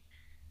night.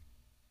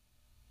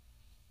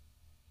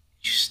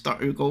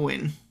 You go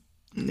in,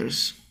 and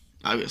there's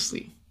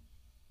obviously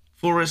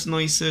forest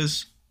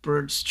noises,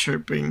 birds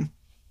chirping,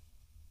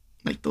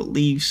 like the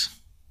leaves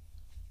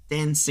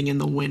dancing in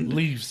the wind.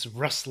 Leaves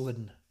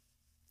rustling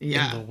in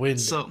Yeah. the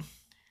wind. So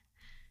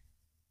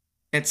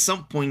at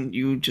some point,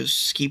 you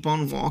just keep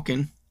on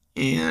walking,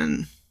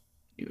 and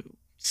you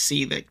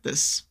see like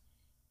this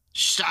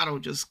shadow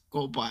just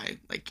go by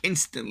like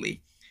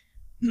instantly,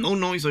 no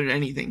noise or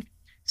anything.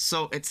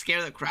 So it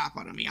scared the crap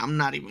out of me. I'm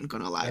not even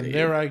gonna lie to And you.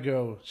 there I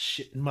go,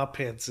 shitting my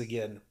pants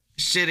again.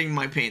 Shitting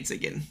my pants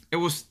again. It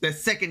was the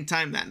second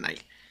time that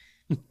night.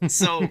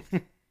 So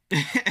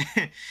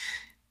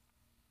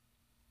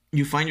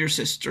you find your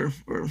sister,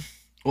 or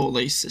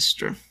Ole's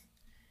sister,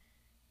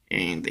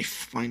 and they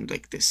find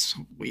like this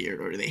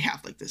weird, or they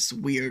have like this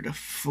weird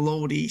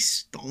floaty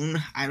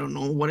stone. I don't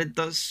know what it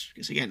does,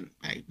 because again,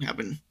 I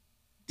haven't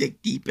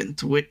dig deep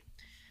into it.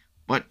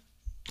 But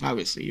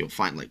obviously, you'll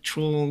find like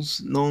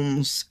trolls,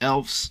 gnomes,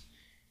 elves,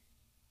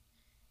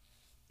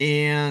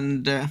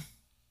 and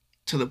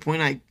to the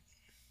point I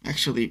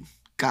actually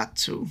got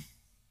to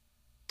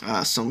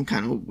some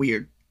kind of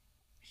weird,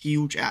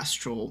 huge ass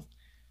troll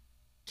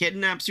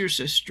kidnaps your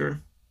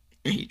sister,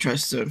 and he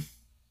tries to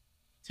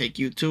take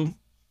you to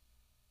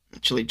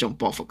actually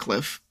jump off a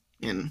cliff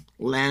and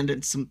land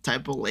in some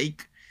type of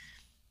lake.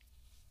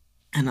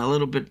 And a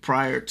little bit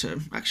prior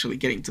to actually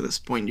getting to this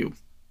point, you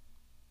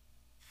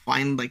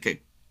find like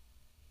a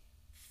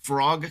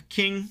frog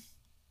king,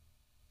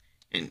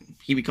 and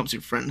he becomes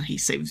your friend. He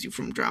saves you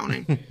from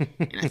drowning.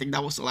 And I think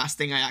that was the last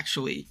thing I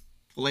actually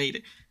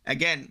played.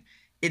 Again,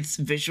 it's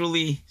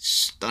visually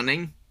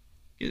stunning,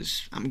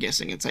 because I'm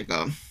guessing it's like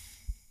a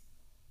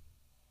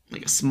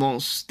small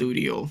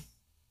studio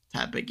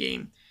type of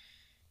game,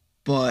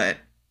 but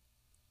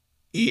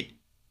it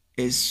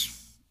is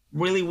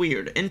really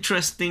weird,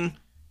 interesting.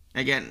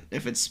 Again,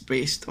 if it's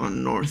based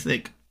on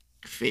Nordic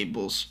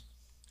fables,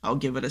 I'll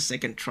give it a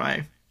second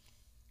try.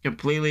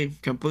 Completely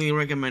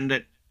recommend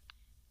it.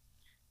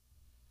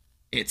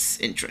 It's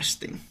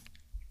interesting.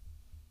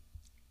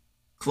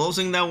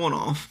 Closing that one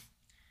off,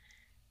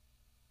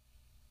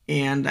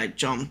 and I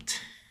jumped,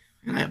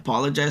 and I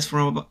apologize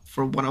for what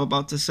I'm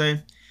about to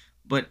say,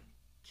 but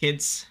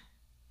kids,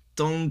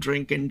 don't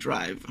drink and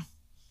drive.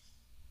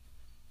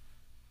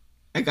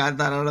 I got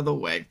that out of the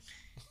way.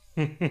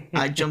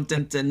 I jumped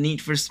into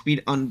Need for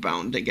Speed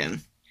Unbound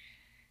again.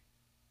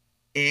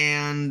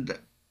 And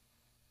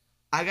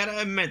I gotta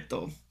admit,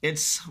 though,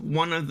 it's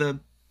one of the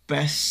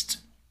best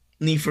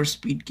Need for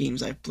Speed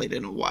games I've played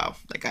in a while.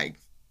 Like, I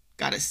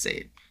gotta say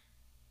it.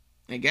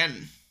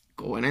 Again,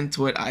 going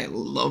into it, I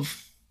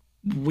love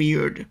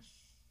weird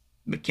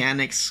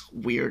mechanics,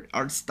 weird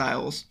art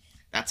styles.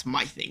 That's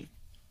my thing.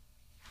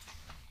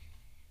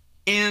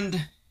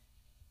 And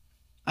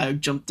I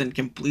jumped in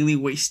completely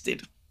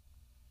wasted.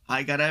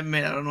 I gotta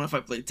admit, I don't know if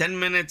I played 10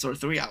 minutes or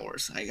 3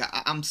 hours.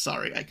 I'm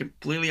sorry. I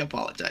completely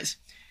apologize.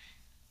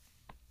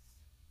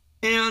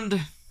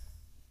 And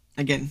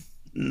again,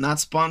 not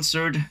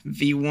sponsored.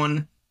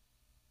 V1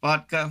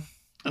 vodka,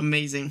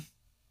 amazing.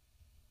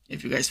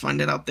 If you guys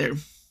find it out there,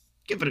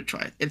 give it a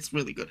try. It's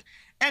really good.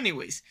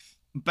 Anyways,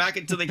 back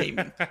into the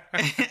gaming.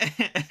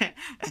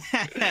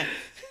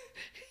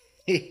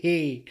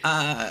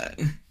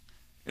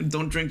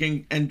 Don't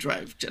drink and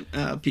drive,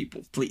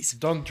 people, please.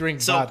 Don't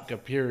drink vodka,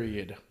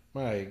 period.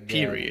 My God.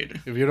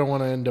 Period. If you don't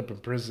want to end up in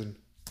prison.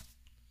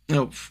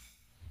 Nope.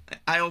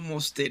 I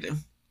almost did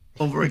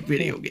over a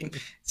video game.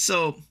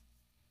 So,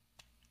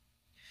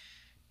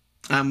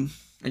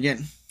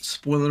 again,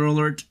 spoiler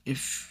alert,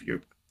 if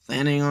you're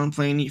planning on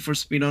playing Need for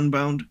Speed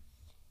Unbound,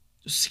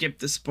 just skip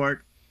this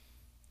part.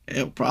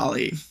 It'll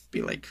probably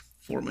be like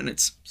 4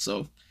 minutes.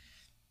 So,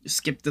 just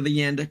skip to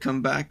the end,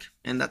 come back,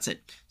 and that's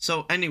it.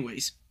 So,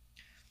 anyways,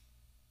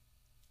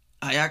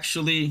 I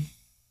actually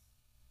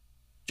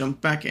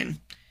jumped back in,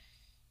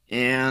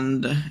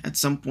 and at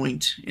some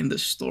point in the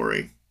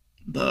story,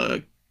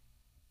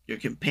 your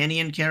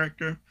companion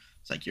character,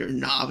 it's like your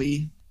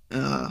Navi,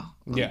 on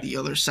the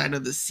other side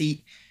of the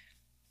seat.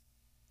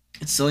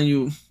 It's telling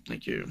you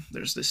like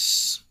there's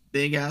this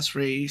big ass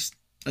race.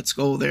 Let's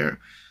go there.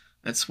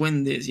 Let's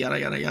win this. Yada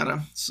yada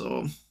yada.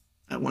 So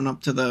I went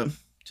up to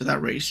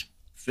that race,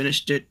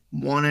 finished it,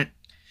 won it.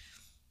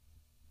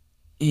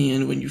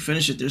 And when you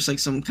finish it, there's like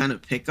some kind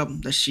of pickup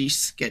that she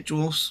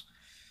schedules.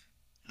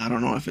 I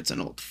don't know if it's an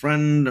old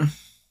friend.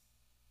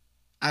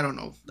 I don't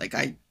know. Like,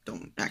 I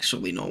don't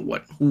actually know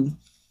who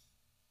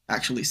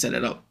actually set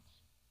it up.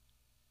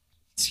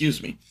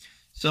 Excuse me.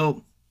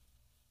 So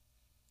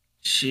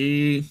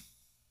she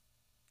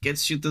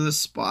gets you to the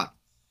spot.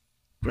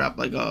 Grab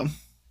like a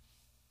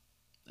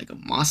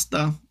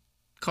Mazda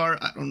car.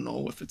 I don't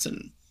know if it's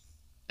an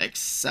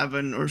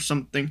X7 or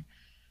something.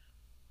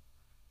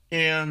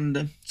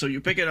 And so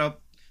you pick it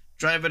up,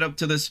 drive it up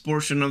to this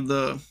portion of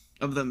the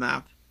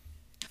map,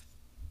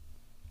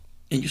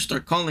 and you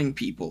start calling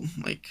people.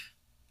 Like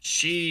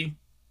she,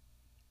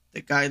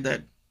 the guy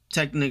that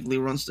technically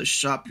runs the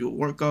shop you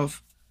work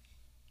of,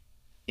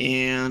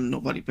 and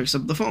nobody picks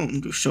up the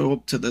phone. You show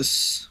up to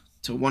this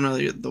to one of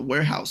the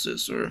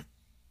warehouses or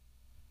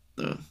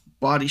the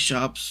body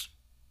shops,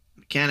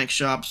 mechanic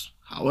shops,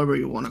 however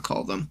you want to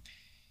call them,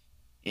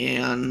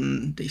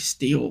 and they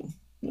steal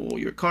all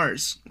your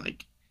cars,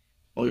 like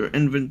all your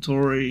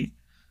inventory,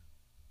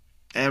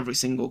 every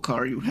single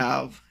car you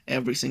have,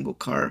 every single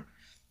car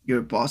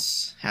your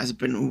boss has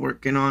been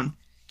working on,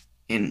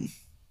 and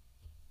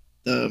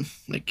the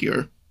like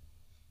your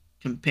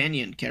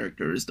companion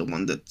character is the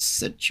one that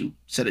set you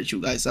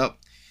guys up.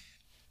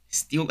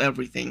 Steal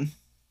everything.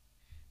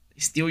 They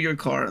steal your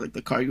car, like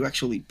the car you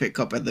actually pick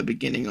up at the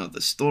beginning of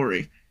the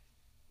story,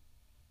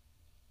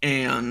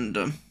 and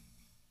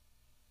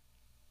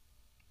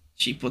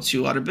she puts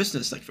you out of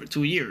business like for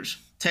 2 years,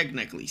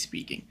 technically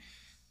speaking.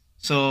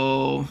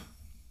 So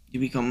you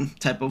become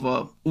type of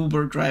a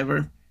Uber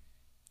driver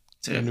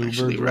to An Uber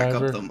actually rack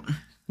up driver. the money.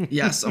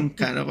 Yeah, some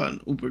kind of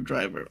an Uber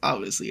driver.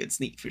 Obviously, it's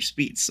Need for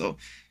Speed, so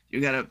you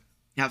gotta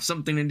have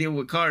something to deal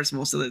with cars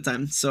most of the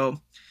time.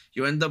 So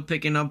you end up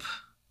picking up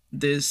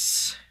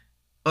this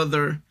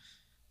other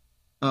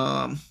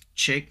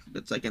chick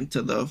that's like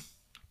into the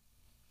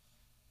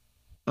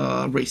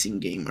racing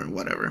game or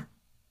whatever,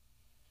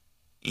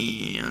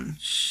 and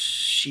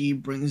she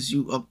brings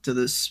you up to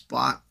this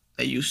spot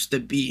that used to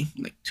be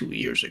like 2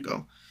 years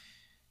ago,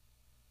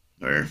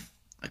 where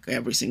like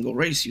every single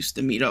race used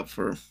to meet up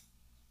for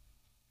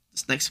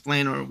this next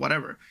plane or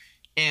whatever,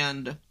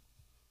 and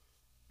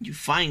you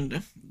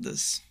find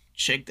this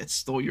chick that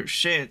stole your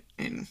shit,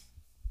 and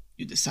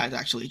you decide to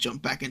actually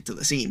jump back into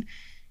the scene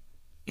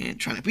and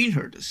try to beat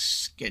her to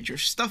get your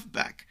stuff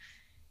back.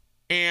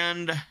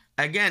 And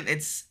again,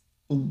 it's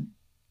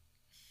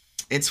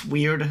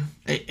weird.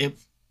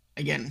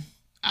 Again,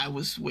 I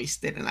was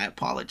wasted, and I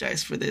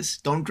apologize for this.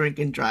 Don't drink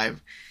and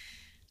drive.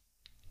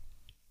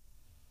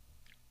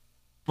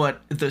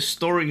 But the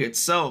story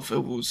itself,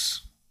 it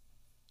was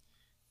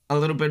a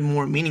little bit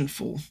more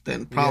meaningful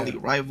than probably Yeah.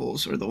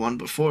 Rivals or the one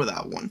before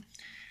that one.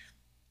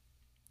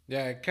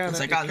 Yeah, It's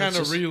like, it ah, kind that's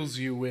of just reels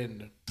you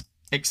in.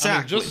 I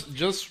mean, exactly,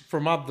 just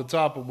from up the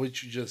top of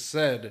what you just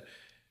said,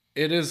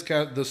 it is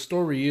kind. The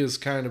story is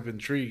kind of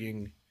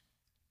intriguing.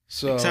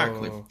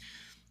 exactly. So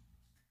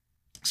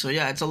So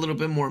yeah, it's a little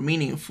bit more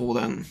meaningful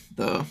than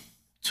the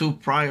two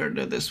prior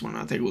to this one.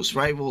 I think it was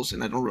Rivals,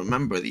 and I don't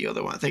remember the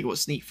other one. I think it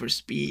was Need for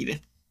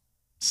Speed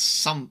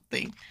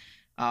something.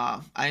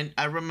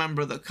 I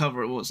remember the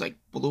cover was like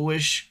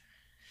bluish,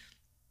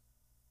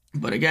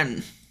 but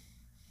again,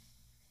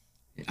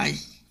 I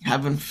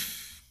haven't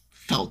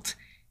felt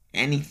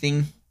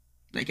anything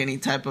like any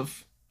type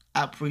of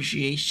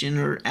appreciation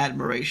or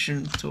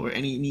admiration toward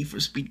any Need for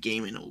Speed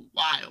game in a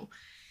while.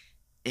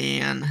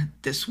 And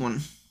this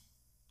one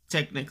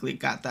technically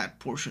got that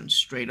portion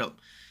straight up.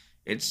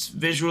 It's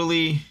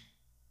visually,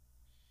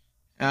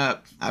 I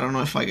don't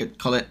know if I could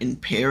call it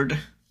impaired,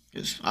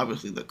 because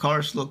obviously the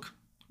cars look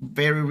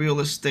very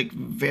realistic,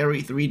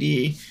 very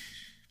 3D,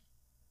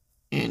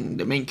 and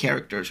the main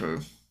characters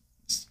or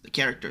the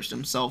characters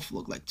themselves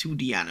look like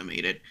 2D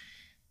animated,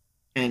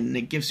 and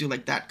it gives you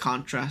like that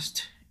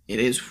contrast. It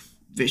is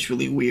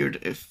visually weird.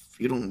 If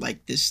you don't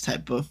like this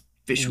type of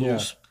yeah,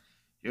 visuals,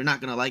 you're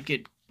not gonna like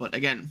it. But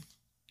again,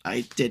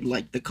 I did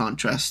like the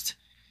contrast,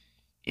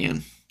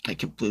 and I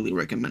completely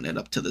recommend it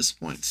up to this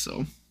point.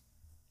 So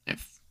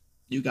if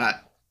you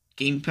got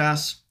Game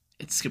Pass,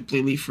 it's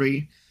completely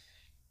free.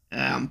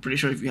 I'm pretty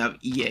sure if you have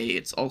EA,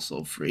 it's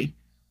also free.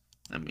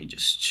 Let me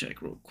just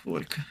check real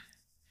quick.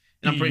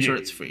 And I'm pretty sure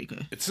it's EA. free.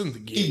 It's in the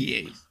game.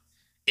 EA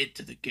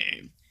into the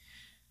game.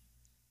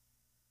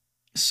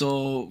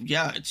 So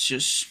yeah,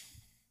 it's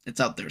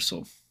out there.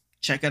 So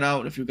check it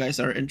out if you guys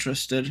are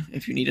interested.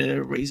 If you need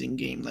a racing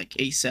game like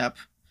ASAP,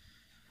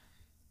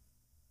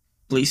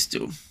 please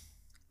do.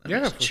 Let me Yeah,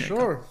 just for check out.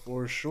 sure,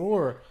 for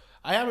sure.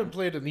 I haven't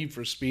played a Need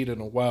for Speed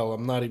in a while.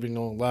 I'm not even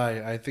gonna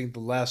lie. I think the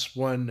last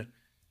one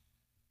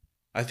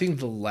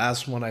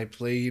I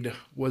played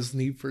was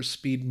Need for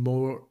Speed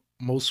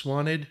Most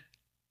Wanted.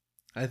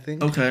 I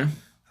think Okay.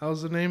 that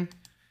was the name.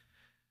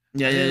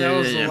 Yeah, I yeah, think yeah, that yeah,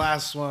 was the yeah.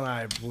 last one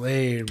I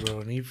played,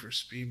 bro. Need for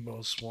Speed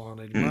Most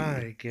Wanted.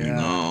 My God.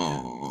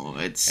 No,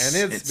 And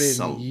it's it's been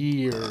so.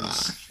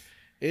 years.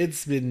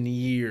 It's been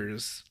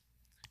years.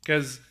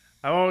 Because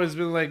I've always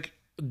been like,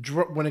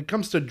 when it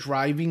comes to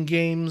driving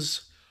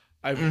games,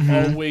 I've Mm-hmm.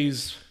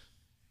 always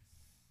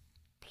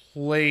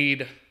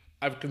played,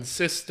 I've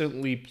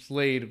consistently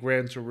played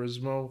Gran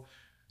Turismo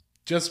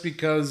just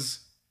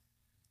because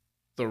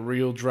the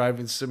real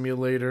driving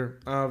simulator,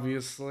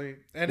 obviously.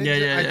 And Yeah,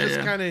 yeah, I yeah, just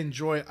yeah. kind of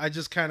enjoy,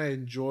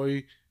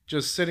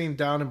 just sitting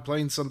down and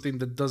playing something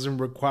that doesn't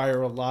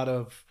require a lot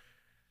of,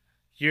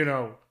 you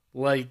know,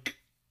 like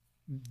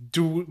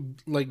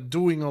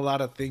doing a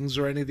lot of things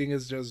or anything.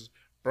 Is just,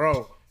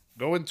 bro,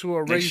 go into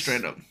a Like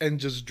straight race up. and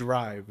just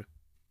drive,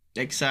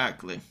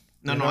 Exactly.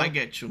 No, you no, I know?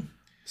 get you.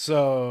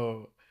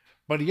 So,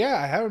 but yeah,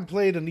 I haven't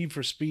played a Need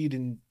for Speed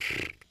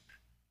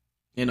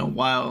In a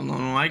while. No,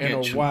 no, I in a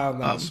get you. while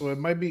now. So it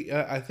might be.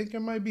 I think it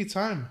might be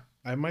time.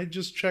 I might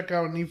just check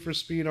out Need for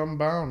Speed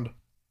Unbound.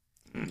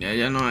 Yeah,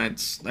 yeah, no,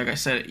 it's like I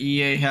said,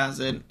 EA has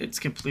it. It's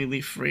completely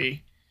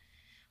free.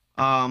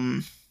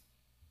 Um,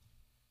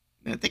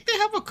 I think they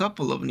have a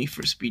couple of Need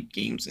for Speed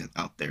games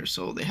out there.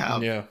 So they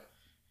have Yeah.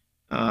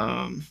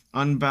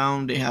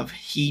 Unbound. They have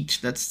Heat.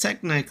 That's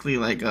technically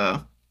like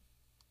I'm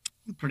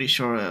pretty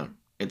sure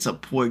it's a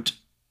port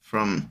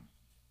from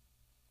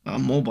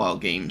mobile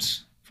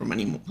games from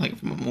like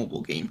from a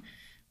mobile game.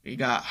 We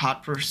got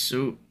Hot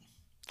Pursuit.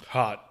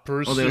 Hot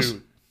Oh, there's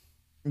Pursuit.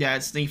 yeah,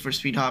 it's Need for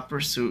Speed Hot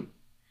Pursuit.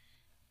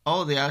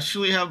 Oh, they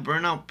actually have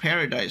Burnout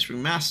Paradise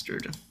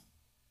remastered.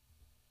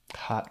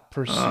 Hot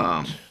Pursuit.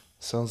 Um,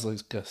 Sounds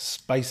like a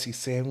spicy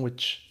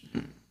sandwich.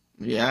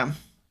 yeah,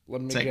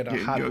 Let it's me like get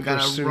a Hot you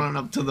gotta Pursuit.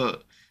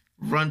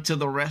 run to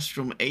the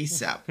restroom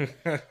ASAP.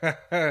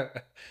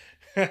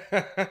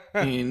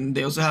 And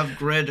they also have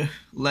Grid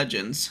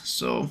Legends,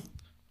 so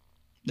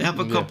they have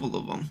a Yeah. couple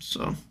of them.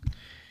 So,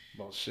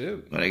 Well,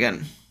 shit. but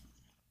again,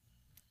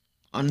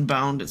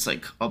 Unbound, it's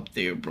like up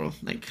there, bro.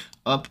 Like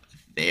up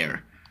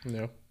there.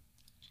 Yeah.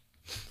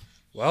 So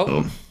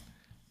Well,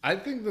 I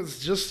think that's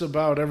just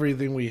about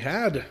everything we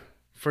had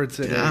for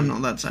today. yeah, no,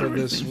 that's for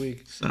this everything.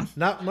 week. So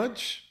Not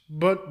much,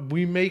 but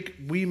we make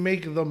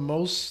the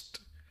most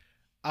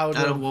out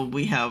out of of what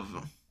we have,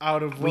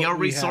 out of we what are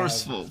we have.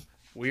 resourceful.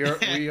 We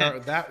are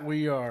that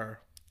we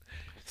are.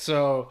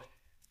 So,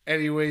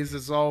 anyways,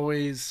 as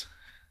always,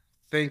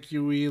 thank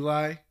you,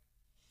 Eli,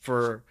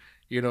 for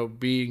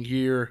being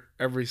here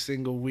every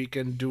single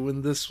weekend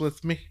doing this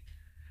with me.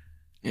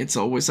 It's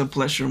always a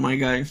pleasure, my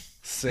guy.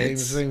 Same,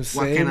 same,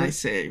 What can I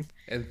same. say?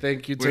 And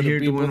thank you We're to the here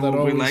people doing that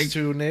what we always like.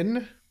 tune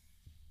in.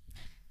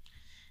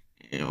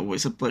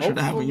 Always a pleasure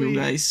to having you Hopefully,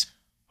 guys.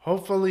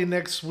 hopefully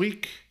next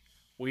week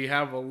we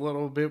have a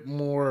little bit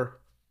more,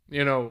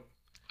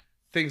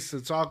 things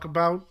to talk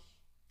about.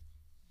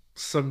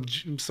 Some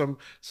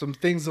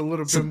things a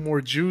little bit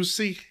more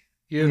juicy,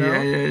 Yeah,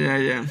 yeah, yeah,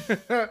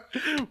 yeah.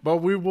 but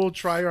we will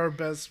try our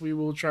best. We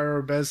will try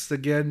our best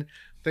again.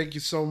 Thank you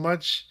so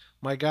much,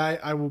 my guy.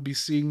 I will be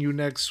seeing you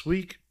next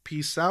week.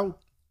 Peace out.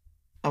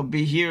 I'll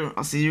be here.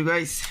 I'll see you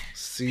guys.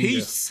 See ya.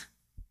 Peace.